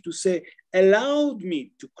Moshe have to say, allowed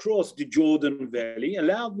me to cross the Jordan Valley,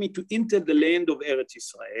 allowed me to enter the land of Eretz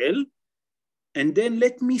Israel, and then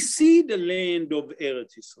let me see the land of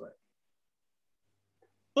Eretz Israel?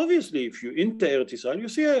 Obviously, if you enter Eretz Israel,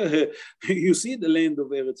 you see the land of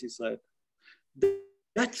Eretz Israel.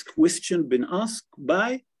 That question been asked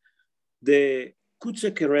by the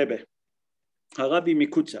Kutzak Rebbe, Rabbi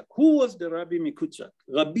Mikutzak. Who was the Rabbi Mikutzak?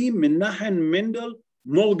 Rabbi Menachem Mendel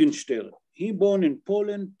Morgenstern. He born in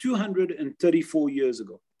Poland 234 years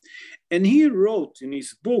ago. And he wrote in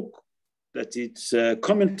his book, that it's a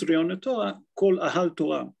commentary on the Torah called Ahal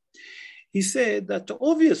Torah. He said that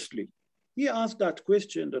obviously, he asked that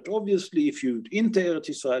question, that obviously if you enter Eretz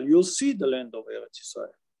Israel, you'll see the land of Eretz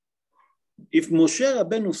Israel. If Moshe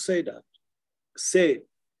Rabbeinu say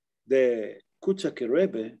the Kutzake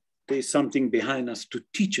Rebbe, there is something behind us to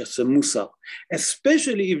teach us a musar,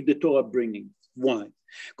 especially if the Torah bringing. Why?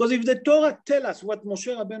 Because if the Torah tell us what Moshe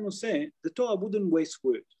Rabbeinu say, the Torah wouldn't waste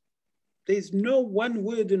word. There is no one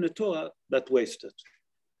word in the Torah that wasted.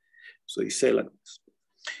 So he said like this.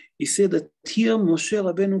 He said that here Moshe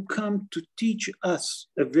Rabbeinu come to teach us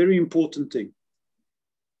a very important thing.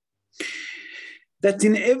 That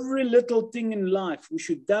in every little thing in life, we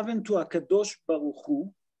should daven to HaKadosh Baruch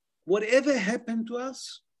Hu, whatever happened to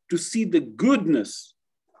us, to see the goodness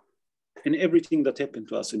in everything that happened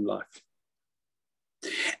to us in life.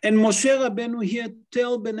 And Moshe Rabbeinu here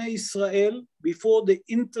tell Bnei Israel before the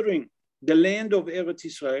entering the land of Eretz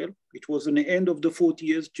Israel, it was in the end of the 40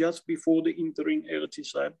 years, just before the entering Eretz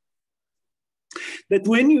Israel, that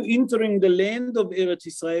when you entering the land of Eretz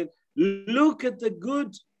Israel, look at the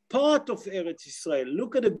good part of Eretz Israel,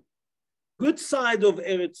 look at the good side of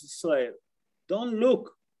Eretz Israel. Don't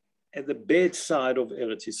look at the bad side of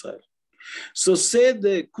Eretz Israel. So said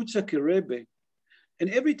the Kutzake Rebbe, and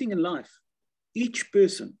everything in life, each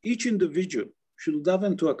person, each individual should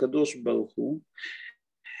daven to HaKadosh Baruch Hu,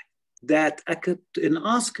 and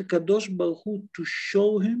ask HaKadosh Baruch Hu to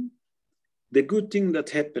show him the good thing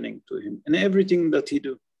that's happening to him and everything that he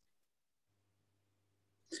do.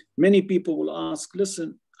 Many people will ask,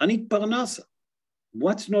 listen, I need parnasa.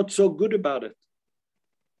 What's not so good about it?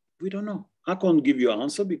 We don't know. I can't give you an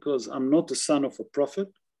answer because I'm not the son of a prophet.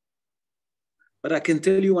 But I can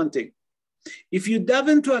tell you one thing. If you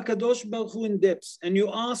daven to HaKadosh Baruch Hu in depth and you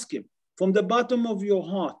ask him from the bottom of your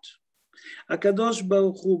heart, HaKadosh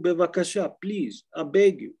Baruch Hu, bevakasha, please, I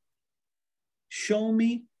beg you, show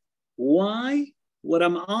me why what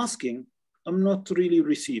I'm asking, I'm not really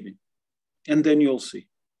receiving. And then you'll see.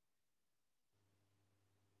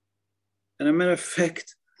 And a matter of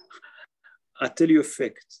fact, I tell you a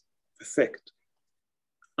fact.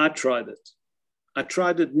 I tried it. I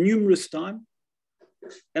tried it numerous times,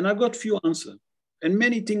 and I got few answers. And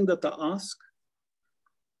many things that I ask,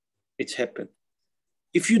 it's happened.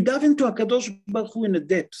 If you dive into HaKadosh Baruch Hu in the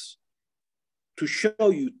depths, to show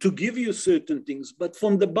you, to give you certain things, but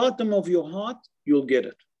from the bottom of your heart, you'll get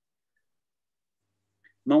it.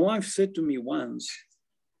 My wife said to me once,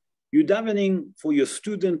 you're davening for your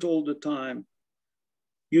student all the time.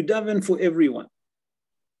 You daven for everyone.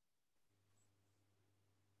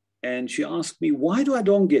 And she asked me, why do I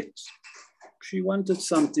don't get? She wanted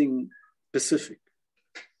something specific.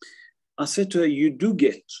 I said to her, you do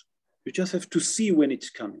get. You just have to see when it's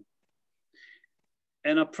coming.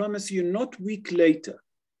 And I promise you, not a week later,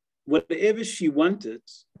 whatever she wanted,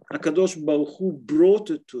 HaKadosh Baruch Hu brought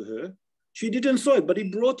it to her. She didn't saw it, but he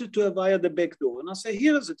brought it to her via the back door. And I say,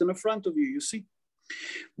 here is it in the front of you, you see.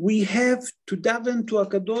 We have to daven to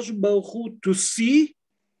HaKadosh Baruch Hu to see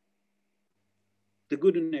the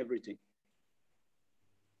good in everything.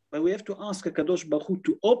 But we have to ask HaKadosh Baruch Hu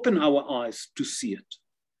to open our eyes to see it.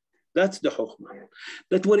 That's the chokhmah.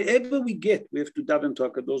 That whatever we get, we have to daven to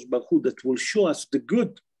HaKadosh Baruch Hu that will show us the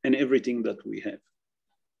good in everything that we have.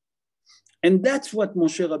 And that's what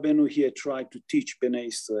Moshe Rabbeinu here tried to teach Bnei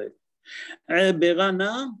Israel.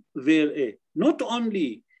 Not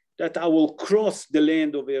only that I will cross the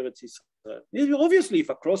land of Eretz Israel. Obviously, if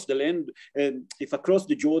I cross the land, if I cross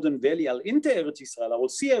the Jordan Valley, I'll enter Eretz Israel. I will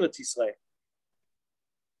see Eretz Israel.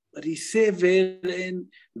 But he said, what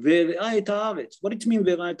it means,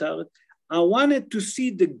 I wanted to see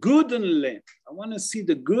the good in the land. I want to see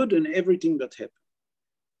the good in everything that happened.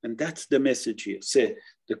 And that's the message here, say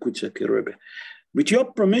the Kutzake Rebbe. With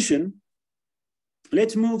your permission,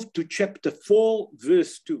 let's move to chapter 4,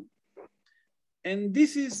 verse 2. And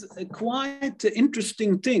this is a quite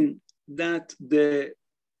interesting thing that the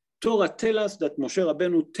Torah tells us that Moshe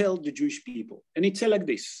Rabbeinu tell the Jewish people. And it says like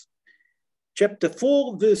this. Chapter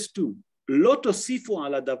 4, verse 2. לא תוסיפו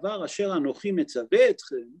על הדבר אשר אנוכי מצווה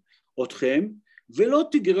אתכם, ולא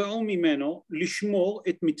תגרעו ממנו לשמור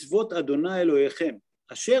את מצוות אדוני אלוהיכם,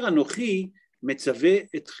 אשר אנוכי מצווה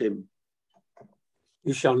אתכם.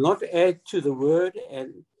 You shall not add to the word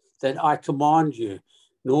and that I command you,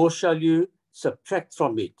 nor shall you subtract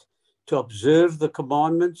from it, to observe the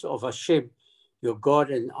commandments of Hashem, your God,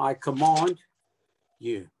 and I command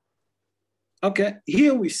you. Okay,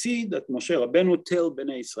 here we see that Moshe Rabbeinu tell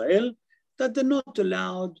Bnei Israel that they're not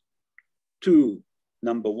allowed to,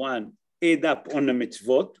 number one, add up on the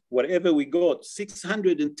mitzvot. Whatever we got,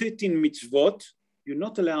 613 mitzvot, you're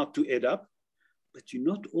not allowed to add up. but you're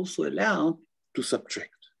not also allowed to subtract.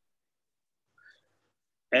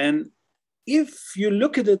 And if you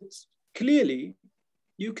look at it clearly,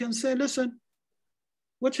 you can say, listen,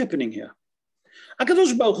 what's happening here?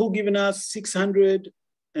 HaKadosh Baruch Hu given us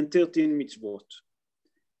 613 mitzvot.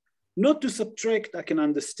 Not to subtract, I can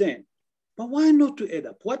understand. But why not to add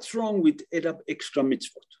up? What's wrong with add up extra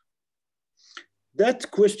mitzvot? That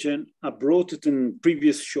question, I brought it in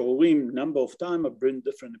previous shorim number of times. I bring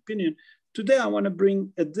different opinion. Today, I want to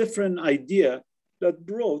bring a different idea that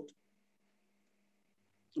brought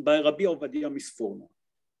by Rabbi Ovadia Misforno.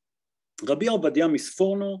 Rabbi Ovadia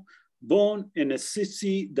Misforno, born in a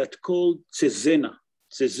city that called Cesena.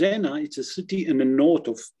 Cesena, it's a city in the north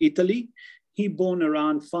of Italy. He born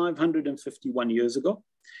around 551 years ago.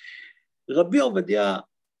 Rabbi Ovadia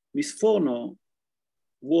Misforno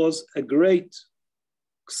was a great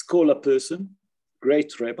scholar person,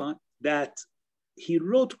 great rabbi, that he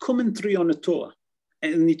wrote commentary on the Torah,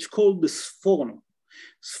 and it's called the Sforno.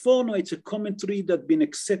 Sforno, it's a commentary that's been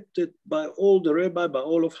accepted by all the rabbi, by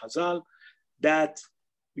all of Hazal, that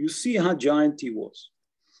you see how giant he was.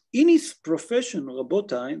 In his profession,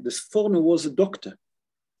 Rabotai, the Sforno was a doctor.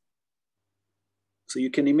 So you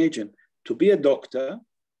can imagine, to be a doctor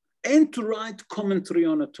and to write commentary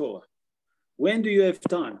on a Torah. When do you have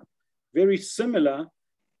time? Very similar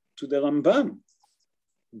to the Rambam.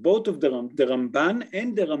 Both of them, the Ramban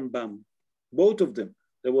and the Rambam, both of them,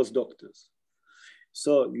 there was doctors.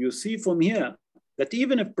 So you see from here that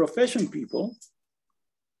even if profession people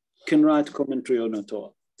can write commentary on a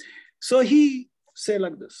Torah. So he say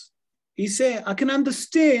like this. He say, I can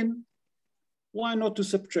understand why not to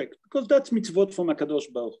subtract, because that's mitzvot from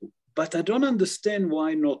HaKadosh Baruch Hu. But I don't understand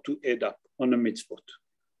why not to add up on a mitzvot.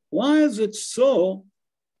 Why is it so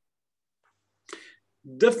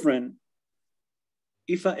different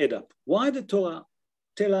if I add up? Why the Torah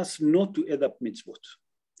tell us not to add up mitzvot?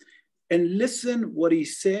 And listen what he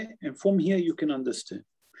say, and from here you can understand.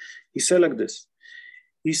 He said like this.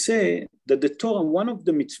 He said that the Torah, one of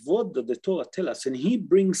the mitzvot that the Torah tell us, and he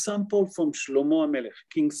brings sample from Shlomo HaMelech,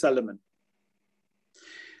 King Solomon.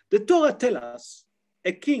 The Torah tell us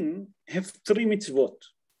a king have 3 mitzvot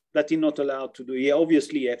that he's not allowed to do. He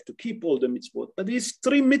obviously have to keep all the mitzvot, but there's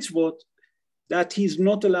 3 mitzvot that he's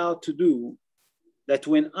not allowed to do that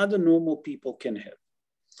when other normal people can have.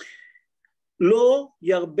 Lo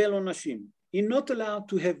yarbelo nashim. He's not allowed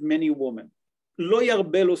to have many women. Lo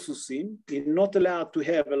yarbelo susim. He's not allowed to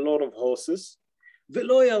have a lot of horses.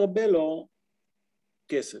 Velo yarbelo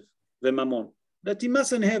kesef vemamon. That he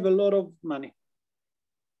mustn't have a lot of money.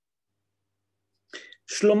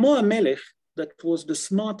 Shlomo HaMelech, that was the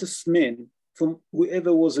smartest man from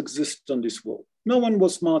whoever was exist on this world. No one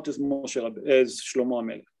was smart as Shlomo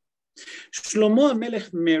HaMelech. Shlomo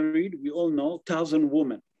HaMelech married, we all know, 1,000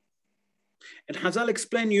 women. And Hazal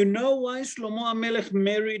explained, you know why Shlomo HaMelech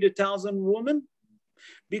married 1,000 women?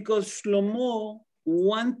 Because Shlomo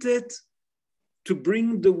wanted to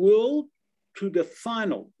bring the world to the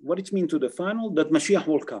final. What it means to the final? That Mashiach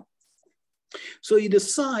will come. So he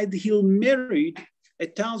decided he'll marry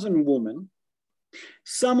 1,000 women,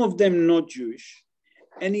 some of them not Jewish,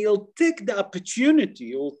 and he'll take the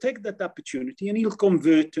opportunity, and he'll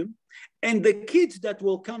convert them, and the kids that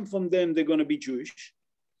will come from them, they're going to be Jewish.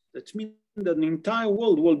 That means that the entire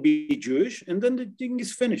world will be Jewish, and then the thing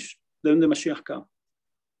is finished. Then the Mashiach comes.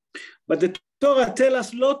 But the Torah tells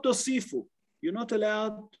us, lo tosifu. You're not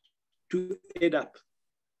allowed to add up.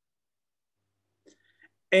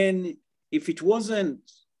 And if it wasn't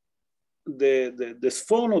the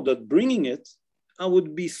Sforno that bringing it, I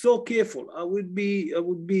would be so careful. I would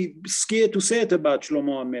be scared to say it about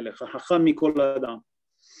Shlomo HaMelech, HaChacham mikol adam.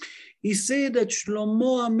 He said that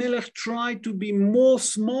Shlomo HaMelech tried to be more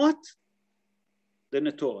smart than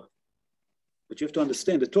the Torah. But you have to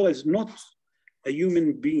understand, the Torah is not a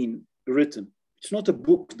human being written. It's not a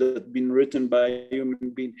book that's been written by a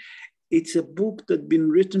human being. It's a book that's been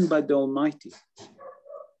written by the Almighty.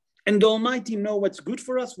 And the Almighty know what's good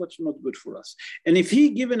for us, what's not good for us. And if He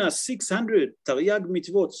given us 600 Taryag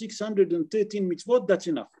mitzvot, 613 mitzvot, that's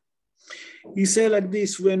enough. He said like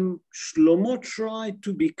this, when Shlomo tried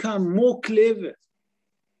to become more clever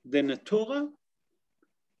than the Torah,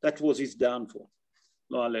 that was his downfall.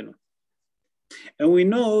 Lo alenu. And we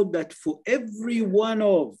know that for every one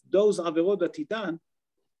of those averot that he done,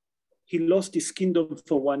 he lost his kingdom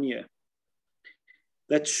for 1 year.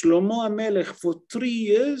 That Shlomo HaMelech, for 3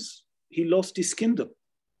 years, he lost his kingdom.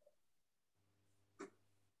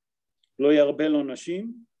 Lo yarbelo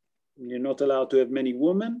nashim, you're not allowed to have many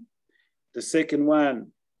women. The second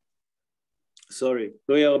one, lo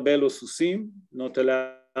yarbelo susim, not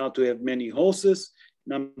allowed to have many horses.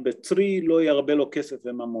 Number 3, לא ירבה לו כסף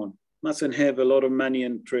וממון. Mustn't have a lot of money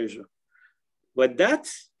and treasure. But that,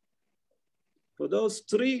 for those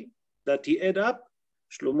 3 that he add up,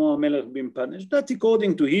 Shlomo HaMelech been punished. That's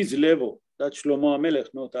according to his level. That's Shlomo HaMelech,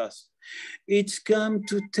 not us. It's come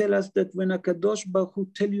to tell us that when HaKadosh Baruch Hu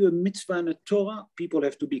tell you a mitzvah and a Torah, people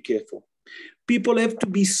have to be careful. People have to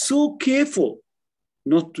be so careful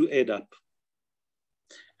not to add up.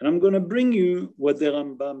 And I'm going to bring you what the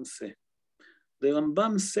Rambam say. The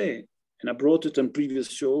Rambam say, and I brought it on previous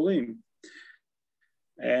shorim,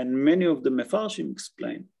 and many of the Mefarshim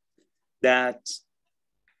explain that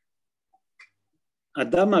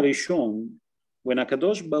Adam HaRishon, when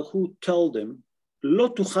HaKadosh Baruch Hu told them, Lo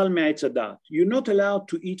tuchal me'etz hadat, you're not allowed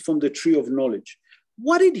to eat from the tree of knowledge.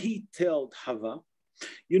 What did he tell Hava?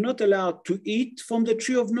 You're not allowed to eat from the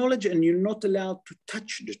tree of knowledge, and you're not allowed to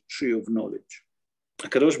touch the tree of knowledge.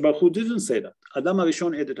 HaKadosh Baruch Hu didn't say that. Adam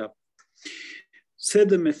HaRishon added up. Said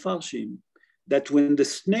the Mefarshim that when the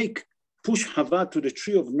snake pushed Hava to the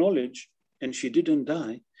tree of knowledge and she didn't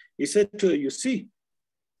die, he said to her, you see,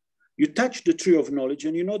 you touch the tree of knowledge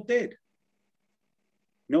and you're not dead.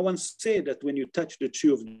 No one said that when you touch the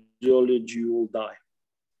tree of knowledge, you will die.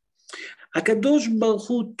 HaKadosh Baruch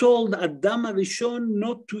Hu told Adam HaRishon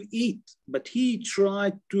not to eat, but he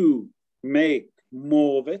tried to make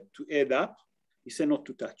more of it, to add up. He said not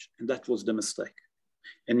to touch, and that was the mistake.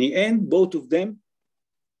 In the end, both of them,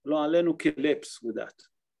 lo alenu, collapsed with that.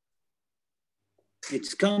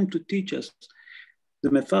 It's come to teach us. The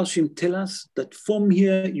Mefarshim tell us that from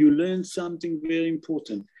here you learn something very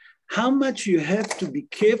important. How much you have to be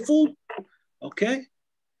careful, okay,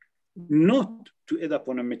 not to add up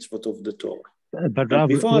on a mitzvot of the Torah. But Rav,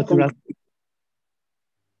 before I conclude,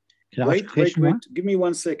 wait, give me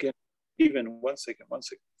 1 second. Even 1 second.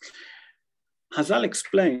 Hazal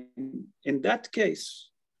explained in that case,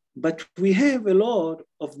 but we have a lot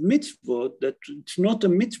of mitzvot that it's not a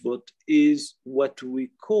mitzvot, is what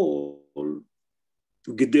we call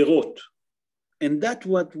gederot. And that's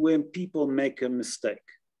what when people make a mistake.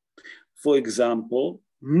 For example,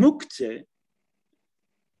 muktzeh,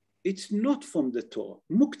 it's not from the Torah.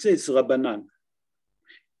 Muktzeh is Rabbanan.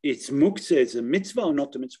 It's muktzeh, it's a mitzvah or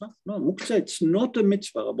not a mitzvah? No, muktzeh, it's not a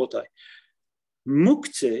mitzvah, Rabotai.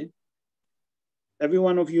 Muktzeh, every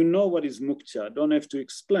one of you know what is muktzeh. I don't have to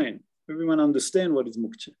explain. Everyone understand what is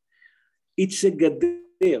muktzeh. It's a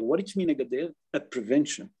gader. What does it mean a gader? A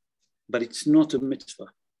prevention. But it's not a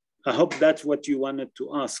mitzvah. I hope that's what you wanted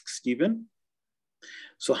to ask, Stephen.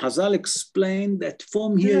 So Hazal explained that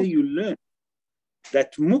from here you learn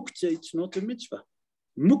that muktzeh, it's not a mitzvah.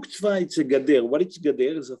 Muktzah, it's a gader. What is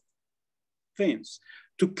gader? Is a fence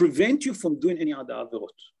to prevent you from doing any other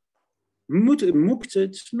averot. Muktzeh,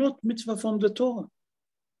 it's not mitzvah from the Torah.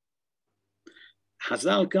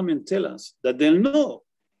 Hazal come and tell us that they'll know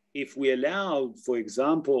if we allow, for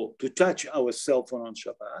example, to touch our cell phone on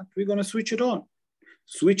Shabbat, we're going to switch it on.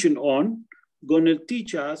 Switch it on, going to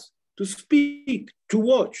teach us to speak, to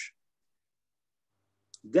watch.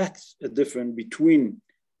 That's a difference between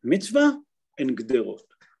mitzvah and gderot.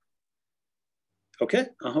 Okay?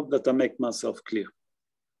 I hope that I make myself clear.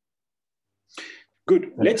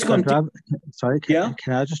 Good. Let's continue. Sorry, can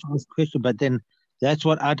I just ask a question? But then that's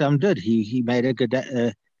what Adam did. He made a good.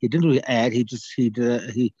 He didn't really add. He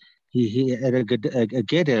had a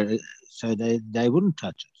getter, so they wouldn't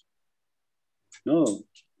touch it. No,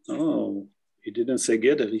 he didn't say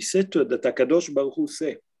getter. He said to it that HaKadosh Baruch Hu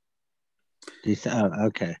say. He said,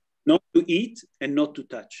 okay. Not to eat and not to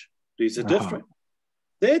touch. There's a difference.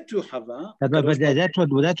 There to Hava. But that's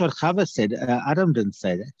what Chava said. Adam didn't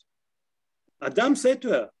say that. Adam said to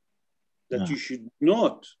her that you should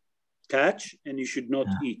not touch and you should not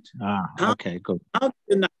eat. Okay, good. How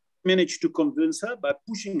did I manage to convince her? By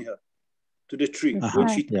pushing her to the tree.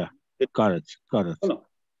 Got it. Hold on.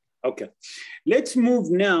 Okay. Let's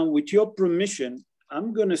move now, with your permission.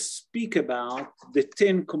 I'm going to speak about the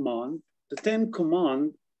 10 Commandments. The 10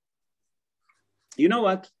 Commandments, you know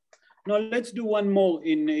what? No, let's do one more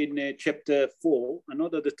in chapter 4. I know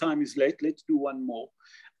that the time is late. Let's do one more.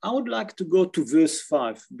 I would like to go to verse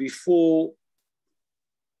 5 before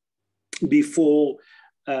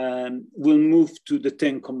we'll move to the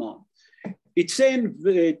 10 Commandments. It's in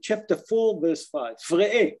chapter 4, verse 5.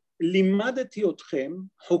 Free, לימדתי אתכם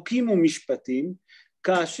חוקים ומשפטים,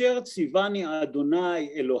 כאשר ציווני אדוני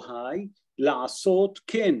אלוהי לעשות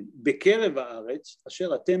כן בקרב הארץ,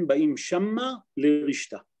 אשר אתם באים שמה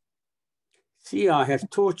לרשתה. See, I have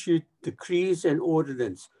taught you decrees and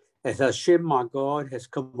ordinance, as Hashem my God has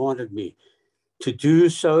commanded me, to do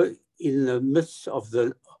so in the midst of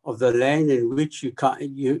the land in which you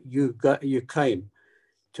came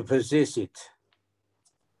to possess it.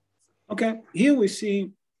 Okay, here we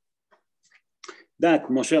see that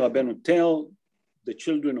Moshe Rabbeinu tell the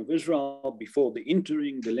children of Israel before they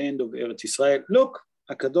entering the land of Eretz Israel, look,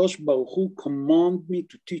 HaKadosh Baruch Hu command me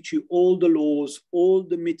to teach you all the laws, all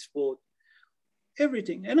the mitzvot,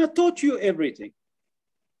 everything. And I taught you everything.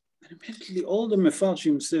 And immediately all the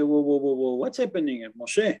Mefarshim say, whoa, what's happening here,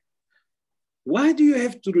 Moshe? Why do you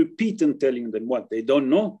have to repeat and telling them what? They don't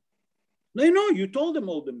know. They know, you told them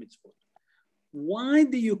all the mitzvot. Why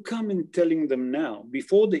do you come and telling them now,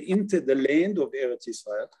 before they enter the land of Eretz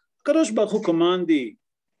Israel, HaKadosh Baruch Hu commanded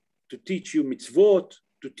to teach you mitzvot,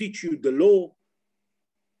 to teach you the law.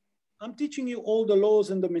 I'm teaching you all the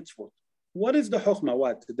laws and the mitzvot. What is the chokhmah?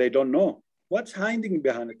 What? They don't know. What's hiding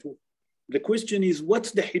behind it? The question is,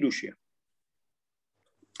 what's the hidush here?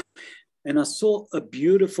 And I saw a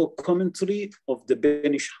beautiful commentary of the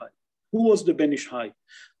Ben Ish Hai. Who was the Ben Ish Hai?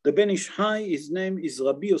 The Ben Ish Hai, his name is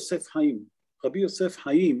Rabbi Yosef Haim. Rabbi Yosef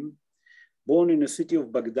Haim, born in the city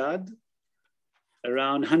of Baghdad,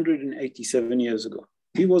 around 187 years ago.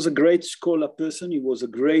 He was a great scholar person. He was a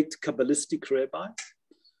great Kabbalistic rabbi.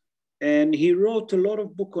 And he wrote a lot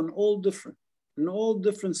of books on all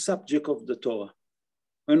different subjects of the Torah,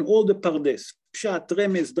 and all the pardes, Pshat,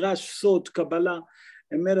 Remez, Drash, Sod, Kabbalah.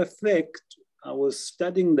 As a matter of fact, I was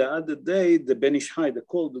studying the other day, the Ben Ish Hai, they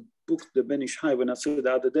called the book the Ben Ish Hai. When I said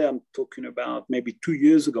the other day, I'm talking about maybe 2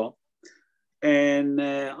 years ago. And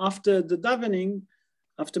after the davening,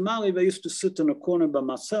 after Mariv, I used to sit in a corner by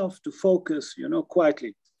myself to focus,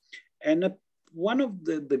 quietly. And one of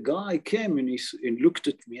the guy came and he looked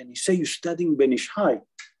at me and he said, "You studying Ben Ish Hai?"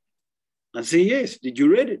 I said, "Yes." "Did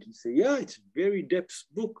you read it?" He said, "Yeah, it's a very depth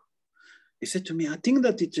book." He said to me, "I think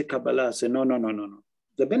that it's a Kabbalah." I said, No.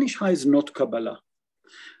 The Ben Ish Hai is not Kabbalah.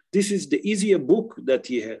 This is the easier book that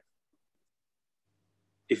he had.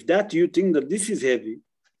 If that you think that this is heavy,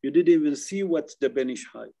 you didn't even see what's the Ben Ish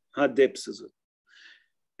Hai, how depth is it.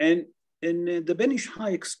 And the Ben Ish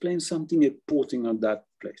Hai explains something important on that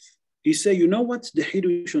place. He said, you know what's the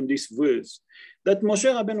hidush on this verse? That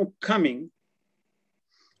Moshe Rabbeinu coming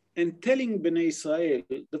and telling Bnei Israel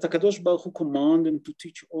that HaKadosh Baruch Hu command them to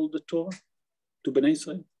teach all the Torah to Bnei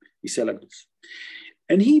Israel. He said like this.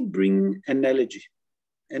 And he bring analogy.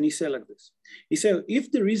 And he said like this. He said,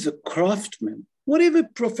 if there is a craftsman, whatever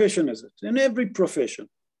profession is it, in every profession,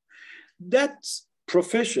 that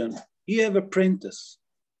profession, he have apprentice.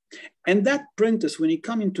 And that apprentice, when he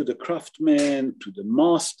come into the craftsman, to the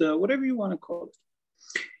master, whatever you want to call it,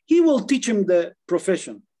 he will teach him the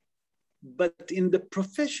profession. But in the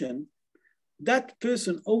profession, that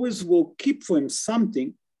person always will keep for him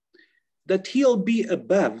something that he'll be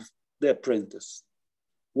above the apprentice.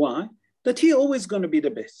 Why? That he always going to be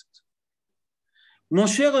the best.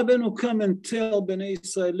 Moshe Rabbeinu come and tell Bnei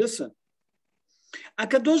Israel, listen,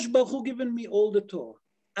 HaKadosh Baruch Hu given me all the Torah.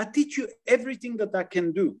 I teach you everything that I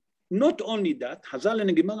can do. Not only that, Hazal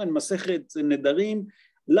and Gemara and Masechet Nedarim,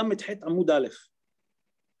 Lamed Het Amud Aleph,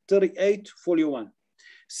 38:41,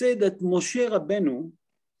 say that Moshe Rabbeinu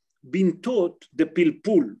been taught the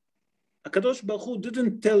pilpul. HaKadosh Baruch Hu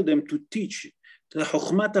didn't tell them to teach the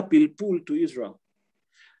Chokhmat pilpul to Israel.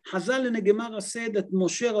 Hazal and Gemara said that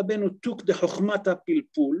Moshe Rabbeinu took the Chokhmat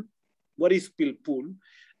pilpul. What is pilpul?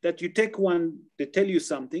 That you take one, they tell you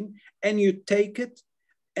something, and you take it,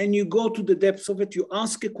 and you go to the depths of it, you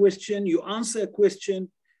ask a question, you answer a question,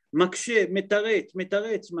 makshe, metaret,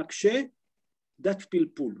 makshe, that's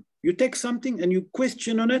pilpul. You take something and you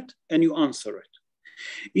question on it and you answer it.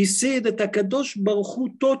 He said that HaKadosh Baruch Hu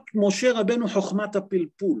taught Moshe Rabbeinu chokhmat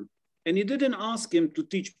pilpul, and he didn't ask him to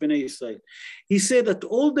teach Bnei Israel. He said that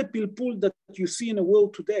all the pilpul that you see in the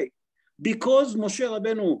world today, because Moshe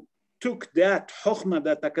Rabbeinu took that chokhmah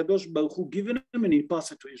that HaKadosh Baruch Hu given him and he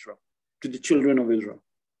passed it to Israel, to the children of Israel.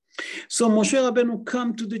 So Moshe Rabbeinu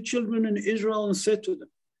come to the children in Israel and said to them,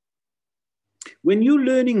 when you're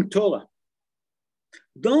learning Torah,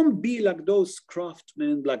 don't be like those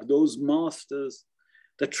craftsmen, like those masters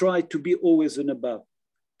that try to be always and above.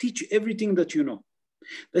 Teach everything that you know.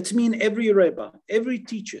 That means every rabbi, every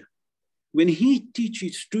teacher, when he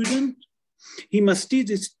teaches student, he must teach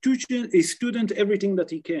his student everything that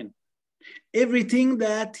he can. Everything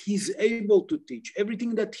that he's able to teach,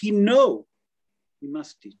 everything that he knows, he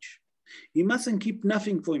must teach. He mustn't keep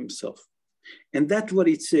nothing for himself. And that's what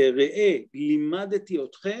it says, Re'eh, limadeti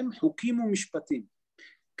otchem, hukim u'mishpatim,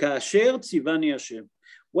 ka'asher tzivani Hashem.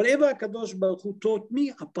 Whatever HaKadosh Baruch Hu taught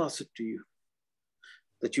me, I pass it to you.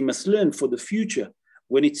 That you must learn for the future.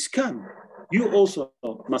 When it's come, you also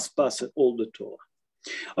must pass it all the Torah.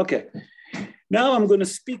 Okay, Now I'm going to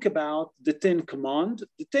speak about the Ten Command.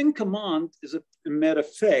 The Ten Command is a matter of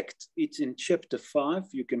fact, it's in chapter 5.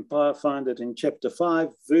 You can find it in chapter 5,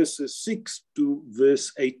 verses 6 to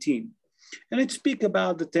verse 18. And it speaks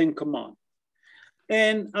about the Ten Command.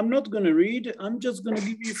 And I'm not going to read, I'm just going to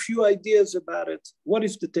give you a few ideas about it. What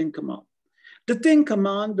is the Ten Command? The Ten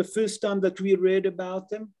Command, the first time that we read about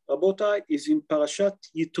them, Rabotai, is in Parashat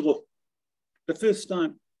Yitro. The first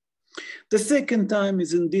time. The second time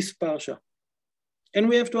is in this Parasha. And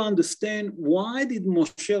we have to understand, why did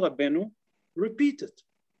Moshe Rabbeinu repeat it?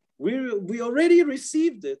 We already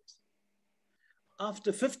received it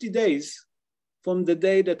after 50 days from the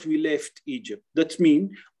day that we left Egypt. That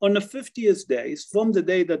means on the 50th days from the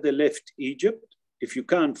day that they left Egypt, if you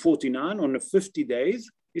count 49, on the 50 days,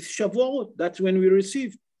 it's Shavuot. That's when we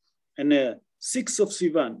received. And 6th of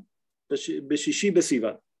Sivan, Beshishi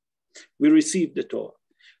Besivan, we received the Torah.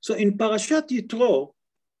 So in Parashat Yitro,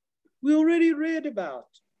 we already read about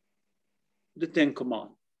the Ten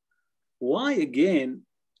Commandments. Why again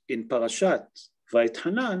in Parashat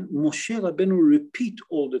Vayetchanan, Moshe Rabbeinu repeat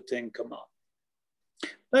all the Ten Commandments?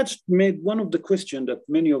 That's made one of the questions that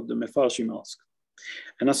many of the Mefarshim ask.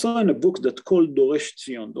 And I saw in a book that's called Doresh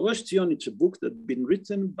Tzion. Doresh Tzion, it's a book that's been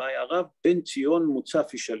written by Arav Ben Tzion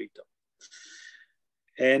Mutzafi Shalita.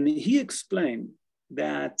 And he explained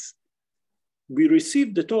that we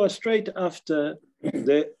received the Torah straight after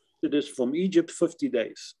it is from Egypt, 50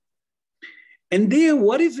 days. And there,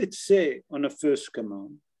 what does it say on the first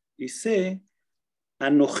command? It says,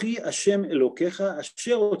 Anochi Hashem Elokecha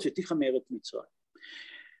Asher Hotzeticha me'eret Mitzrayim.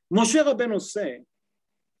 Moshe Rabbeinu say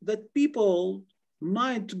that people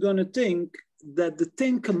might gonna think that the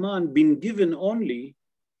Ten Commandments been given only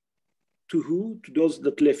to who? To those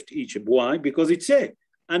that left Egypt. Why? Because it says,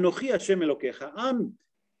 Anochi Hashem Elokecha, I'm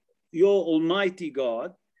your Almighty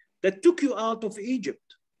God that took you out of Egypt.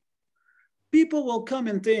 People will come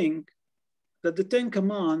and think that the Ten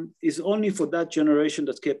Commandments is only for that generation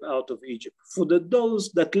that kept out of Egypt, for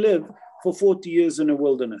those that live for 40 years in the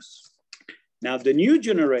wilderness. Now, the new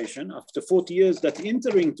generation, after 40 years that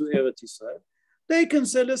entering to Eretz Israel, they can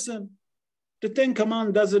say, listen, the Ten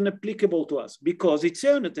Commandments doesn't applicable to us because it's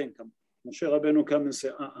in the Ten Commandments. Moshe Rabbeinu come and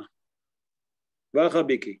say,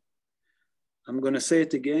 V'achabiki. I'm going to say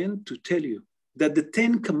it again to tell you that the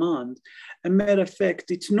Ten Commandments, a matter of fact,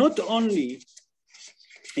 it's not only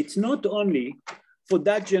for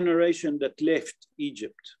that generation that left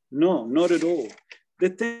Egypt. No, not at all. The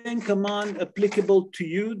Ten Commandments applicable to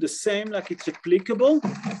you the same like it's applicable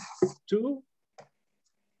to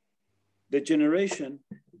the generation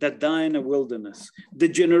that died in the wilderness, the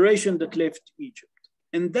generation that left Egypt.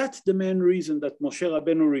 And that's the main reason that Moshe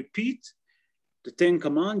Rabbeinu repeat the Ten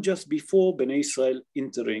Commandments just before Bnei Israel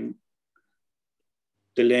entering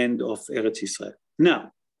the land of Eretz Israel.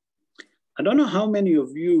 Now, I don't know how many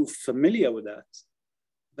of you familiar with that,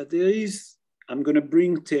 but there is, I'm going to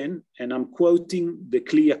bring 10, and I'm quoting the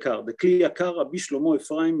Kli Yakar. The Kli Yakar, Rabbi Shlomo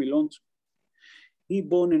Ephraim Milon. He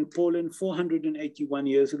born in Poland 481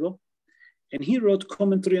 years ago, and he wrote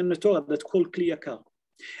commentary on the Torah that's called Kli Yakar.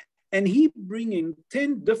 And he bringing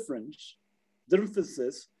 10 differences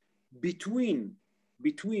between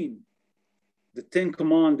the Ten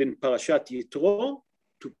Commandments in Parashat Yitro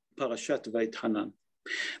to Parashat Vayetchanan.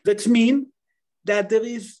 That means that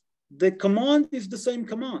the command is the same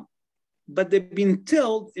command, but they've been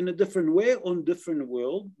told in a different way on different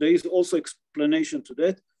world. There is also explanation to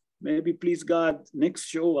that. Maybe, please God, next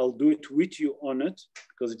show I'll do it with you on it,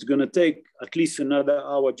 because it's going to take at least another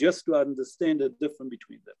hour just to understand the difference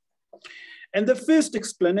between them. And the first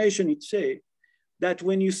explanation, it says that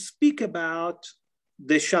when you speak about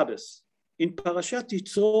the Shabbos, in Parashat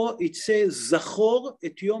Yitro, it says, Zachor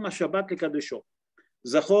et Yom HaShabbat lekadesho.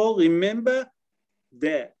 Zachor, remember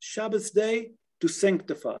the Shabbos day to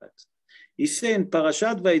sanctify it. He said in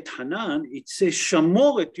Parashat Vayetchanan, it says,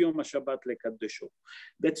 Shamor et Yom HaShabbat lekadesho.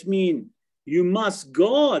 That means you must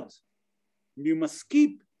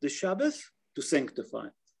keep the Shabbos to sanctify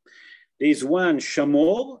it. There is one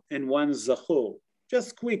Shamor and one Zachor.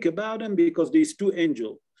 Just quick about them because there's two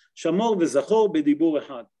angels. Shamor v'Zachor b'dibur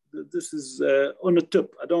echad. This is on the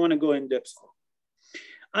tip. I don't want to go in depth.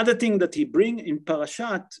 Other thing that he bring in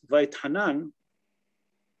Parashat Vayetchanan,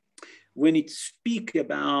 when it speak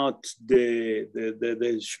about the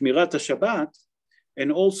Shmirat HaShabbat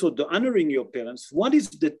and also the honoring your parents, what is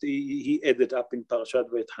that he added up in Parashat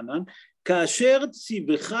Vayetchanan? Ka'asher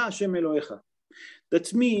tzivecha Hashem Elohecha.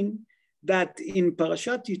 That means that in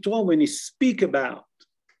Parashat Yitro, when he speak about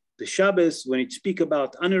the Shabbos, when he speak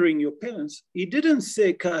about honoring your parents, he didn't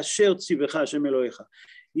say Ka'asher tzivecha Hashem Elohecha.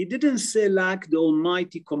 He didn't say like the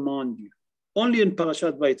Almighty command you. Only in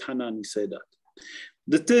Parashat Vayetchanan he said that.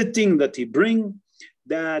 The third thing that he bring,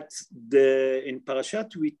 that in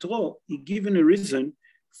Parashat Yitro, he given a reason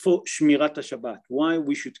for Shmirat HaShabbat, why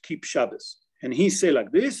we should keep Shabbos. And he say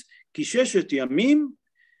like this, Ki sheshet yamim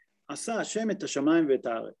asa Hashem et hashamayim ve'et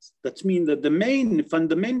haaretz. That means that the main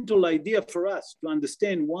fundamental idea for us to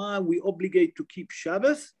understand why we obligate to keep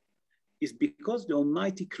Shabbos is because the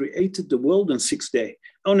Almighty created the world on 6 days.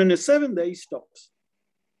 On the 7th day, he stops.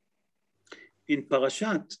 In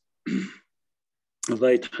Parashat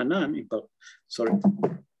Vayitchanan, sorry,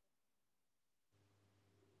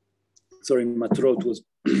 my throat was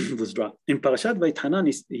dry. In Parashat Vayitchanan,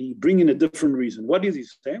 he bring in a different reason. What does he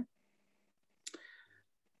say?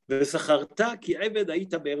 He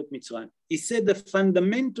said the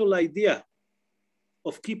fundamental idea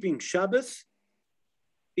of keeping Shabbos,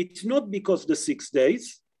 it's not because the 6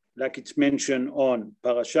 days, like it's mentioned on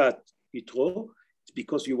Parashat Yitro, it's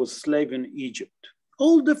because you were slave in Egypt.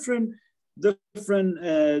 All different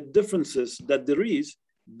differences that there is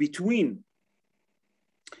between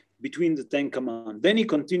the 10 Commandments. Then he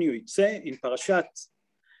continued, it say in Parashat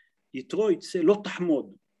Yitro, it say, Lo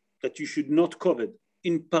tahmod, that you should not covet.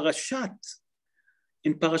 In Parashat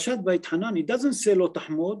Vayitchanan, it doesn't say Lo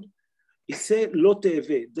tahmod, it say Lo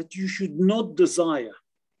te'eveh, that you should not desire.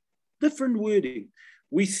 Different wording.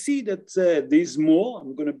 We see that there's more.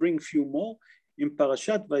 I'm going to bring a few more. In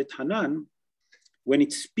Parashat Vayitchanan, when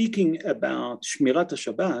it's speaking about Shmirat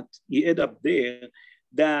HaShabbat, he add up there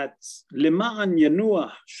that Lema'an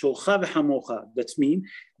yanuach shorcha v'chamocha. That means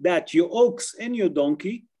that your ox and your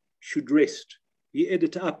donkey should rest. He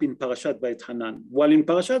added up in Parashat Vayitchanan. While in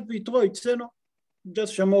Parashat Yitro, it said no,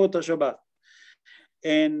 just Shamorat HaShabbat.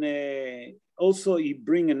 And also he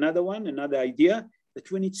bring another idea, that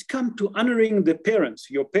when it's come to honoring the parents,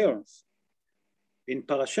 your parents, in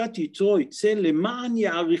Parashat Yitro, it says, Lema'an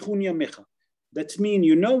ya'arichun yamecha. That means,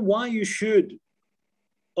 you know why you should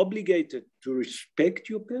obligated to respect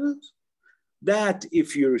your parents? That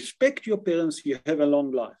if you respect your parents, you have a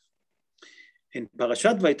long life. In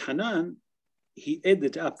Parashat Vayitchanan, he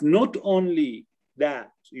added up not only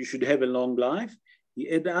that you should have a long life, he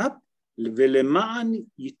added up, Velema'an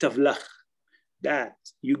yitavlach, that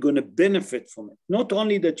you're going to benefit from it. Not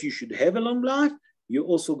only that you should have a long life, you're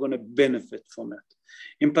also going to benefit from it.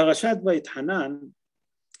 In Parashat Vayitchanan,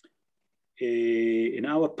 in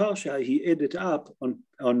our parsha, he added up on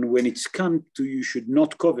when it's come to you should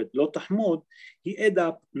not covet, lo tahmod, he added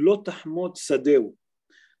up lo tahmod sadeu.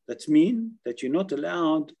 That means that you're not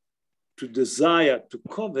allowed to desire to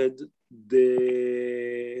covet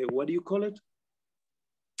the, what do you call it?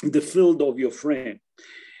 The field of your friend.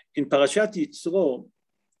 In Parashat Yitro,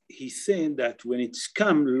 he said that when it's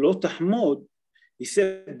come lo tahmod, he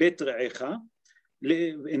said bet re'echa,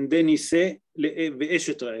 and then he said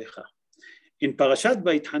ve'eshet re'echa. In Parashat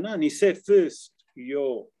Vayitchanan, he said first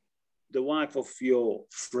the wife of your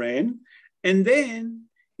friend, and then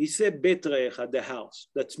he said bet re'echa, the house.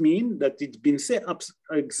 That means that it's been said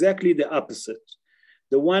exactly the opposite,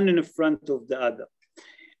 the one in the front of the other.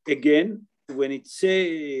 Again, when it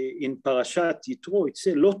say in Parashat Yitro, it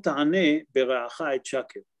say lo ta'aneh bera'acha et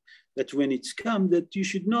shaker, that when it's come that you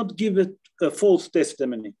should not give it a false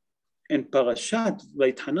testimony. In Parashat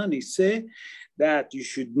Vayitchanan, he say that you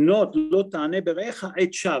should not lo ta'aneh bera'acha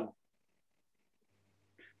et shav,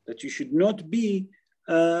 that you should not be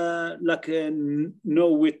like a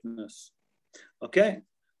no witness. Okay,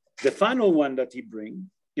 the final one that he bring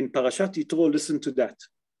in Parashat Yitro, listen to that.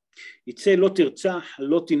 It say לא תרצח,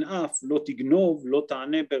 לא תנאף, לא תגנוב, לא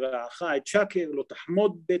תענה ברעך את שקר, לא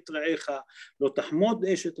תחמוד בית רעך, לא תחמוד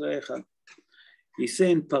אשת רעך. He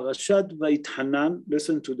say in Parashat Vayitchanan,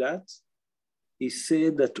 listen to that. He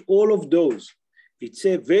said that all of those, it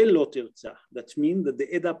say ולא תרצח, that means that they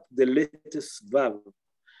add up the letters vav,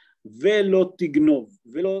 ולא תגנוב,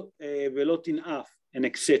 ולא תנאף, and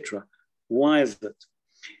etc. Why is that?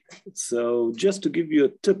 So just to give you a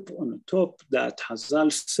tip on the top, that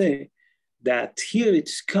Hazal say that here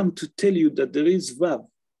it's come to tell you that there is vav.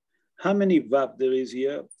 How many vav there is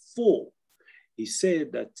here? 4. He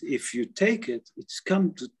said that if you take it, it's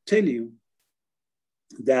come to tell you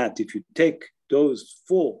that if you take those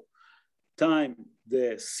 4 times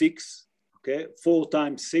the 6, okay, 4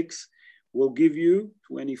 times 6 will give you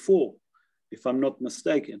 24, if I'm not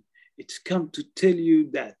mistaken. It's come to tell you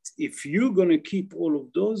that if you're going to keep all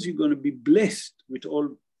of those, you're going to be blessed with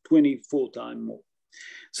all 24 times more.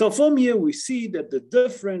 So from here, we see that the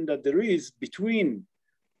difference that there is between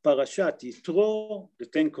Parashat Yitro, the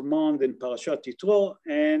 10 Commandments in Parashat Yitro,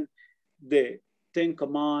 and the 10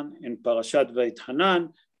 Commandments in Parashat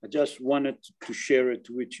Vayitchanan. I just wanted to share it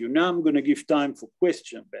with you. Now I'm going to give time for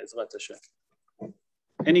questions, Be'ezrat Hashem.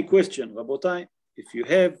 Any question, Rabotai? If you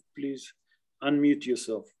have, please unmute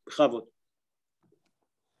yourself. Bechavod.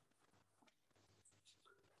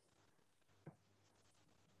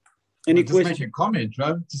 Any just question? make a comment,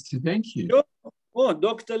 Rob, just to thank you. Sure. Oh,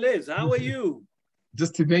 Dr. Les, how are you?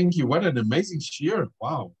 Just to thank you. What an amazing shiur.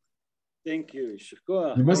 Wow. Thank you.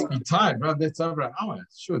 Shukra. You must be tired, Rob. That's over an hour.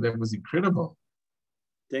 Sure, that was incredible.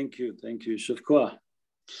 Thank you. Thank you. Shukra.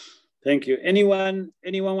 Thank you. Anyone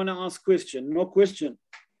want to ask question? No question?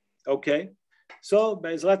 Okay. So,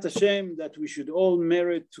 Be'ezrat Hashem, that we should all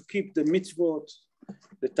merit to keep the mitzvot,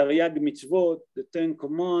 the Taryag mitzvot, the 10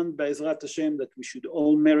 command, Be'ezrat Hashem, that we should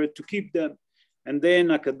all merit to keep them. And then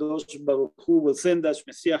HaKadosh Baruch Hu will send us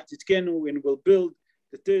Messiah Titkenu and will build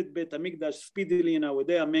the third Beit HaMikdash speedily in our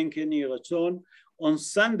day. Amen Ken Yeh Ratzon. On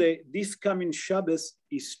Sunday, this coming Shabbos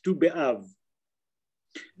is Tu B'Av.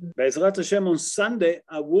 Be'ezrat Hashem, on Sunday,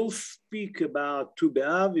 I will speak about Tu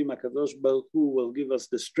B'Av. Im HaKadosh Baruch Hu will give us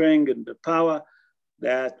the strength and the power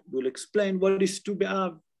that will explain what is Tu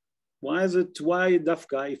B'Av. Why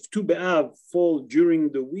Dafka? If Tu B'Av fall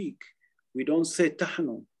during the week, we don't say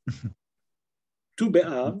Tahanun. Tu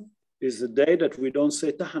B'Av is the day that we don't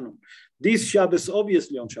say Tahanun. This Shabbos,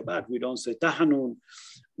 obviously on Shabbat, we don't say Tahanun.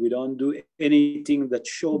 We don't do anything that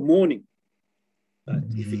show mourning. But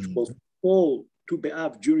if it will fall Tu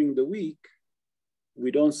B'Av during the week,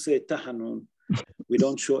 we don't say Tahanun. We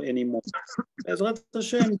don't show any mourning. Ezrat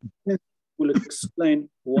Hashem will explain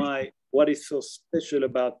what is so special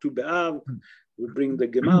about Tu B'Av. We bring the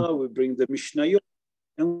Gemara, we bring the Mishnayot,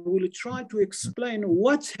 and we'll try to explain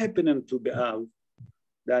what's happening to B'Av,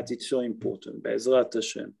 that it's so important. Be'ezrat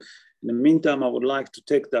Hashem. In the meantime, I would like to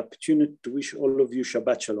take the opportunity to wish all of you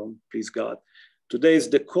Shabbat Shalom, please God. Today is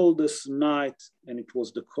the coldest night, and it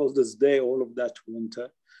was the coldest day all of that winter.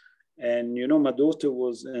 And you know, my daughter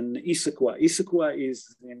was in Issaquah. Issaquah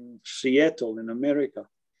is in Seattle, in America.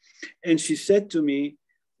 And she said to me,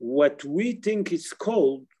 what we think is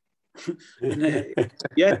cold,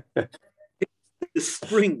 yeah, it's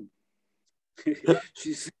spring.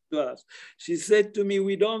 She said to me,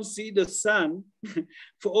 we don't see the sun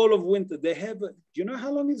for all of winter. They have, do you know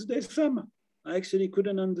how long is their summer? I actually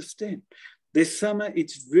couldn't understand. The summer,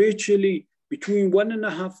 it's virtually between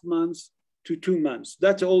 1.5 months to 2 months.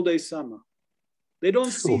 That's all their summer. They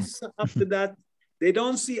don't see after that. They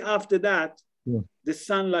don't see after that the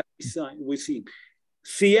sun like we see.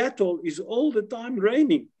 Seattle is all the time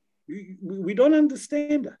raining. We don't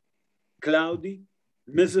understand that. Cloudy,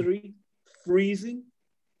 misery, freezing.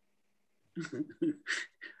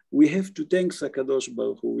 We have to thank HaKadosh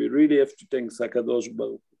Baruch Hu. We really have to thank HaKadosh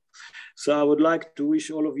Baruch Hu. So I would like to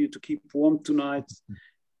wish all of you to keep warm tonight,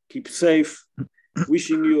 keep safe,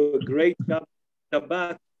 wishing you a great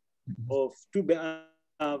Shabbat of Tu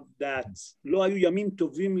B'Av, that לא היו ימים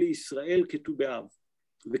טובים לישראל כTu B'Av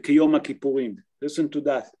וכיום הכיפורים. Listen to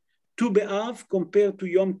that. Tu B'Av compared to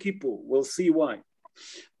Yom Kippur. We'll see why.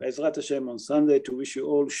 Be'ezrat Hashem, on Sunday, to wish you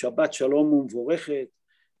all Shabbat Shalom u'mvorechet.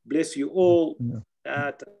 Bless you all.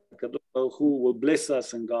 That HaKadosh Baruch Hu will bless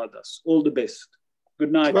us and guard us. All the best.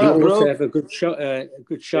 Good night. You also have a good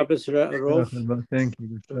Shabbos, Rolf. Thank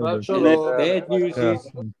you. The bad news is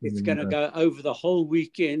it's going to go over the whole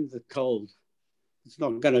weekend, the cold. It's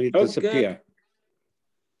not going to disappear.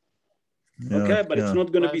 Okay, but it's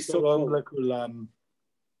not going to be so cold.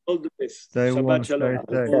 All the best. Shabbat Shalom.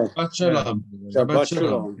 Shabbat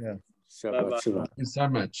Shalom. Shabbat Shalom. Thank you so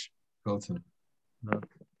much, Colton.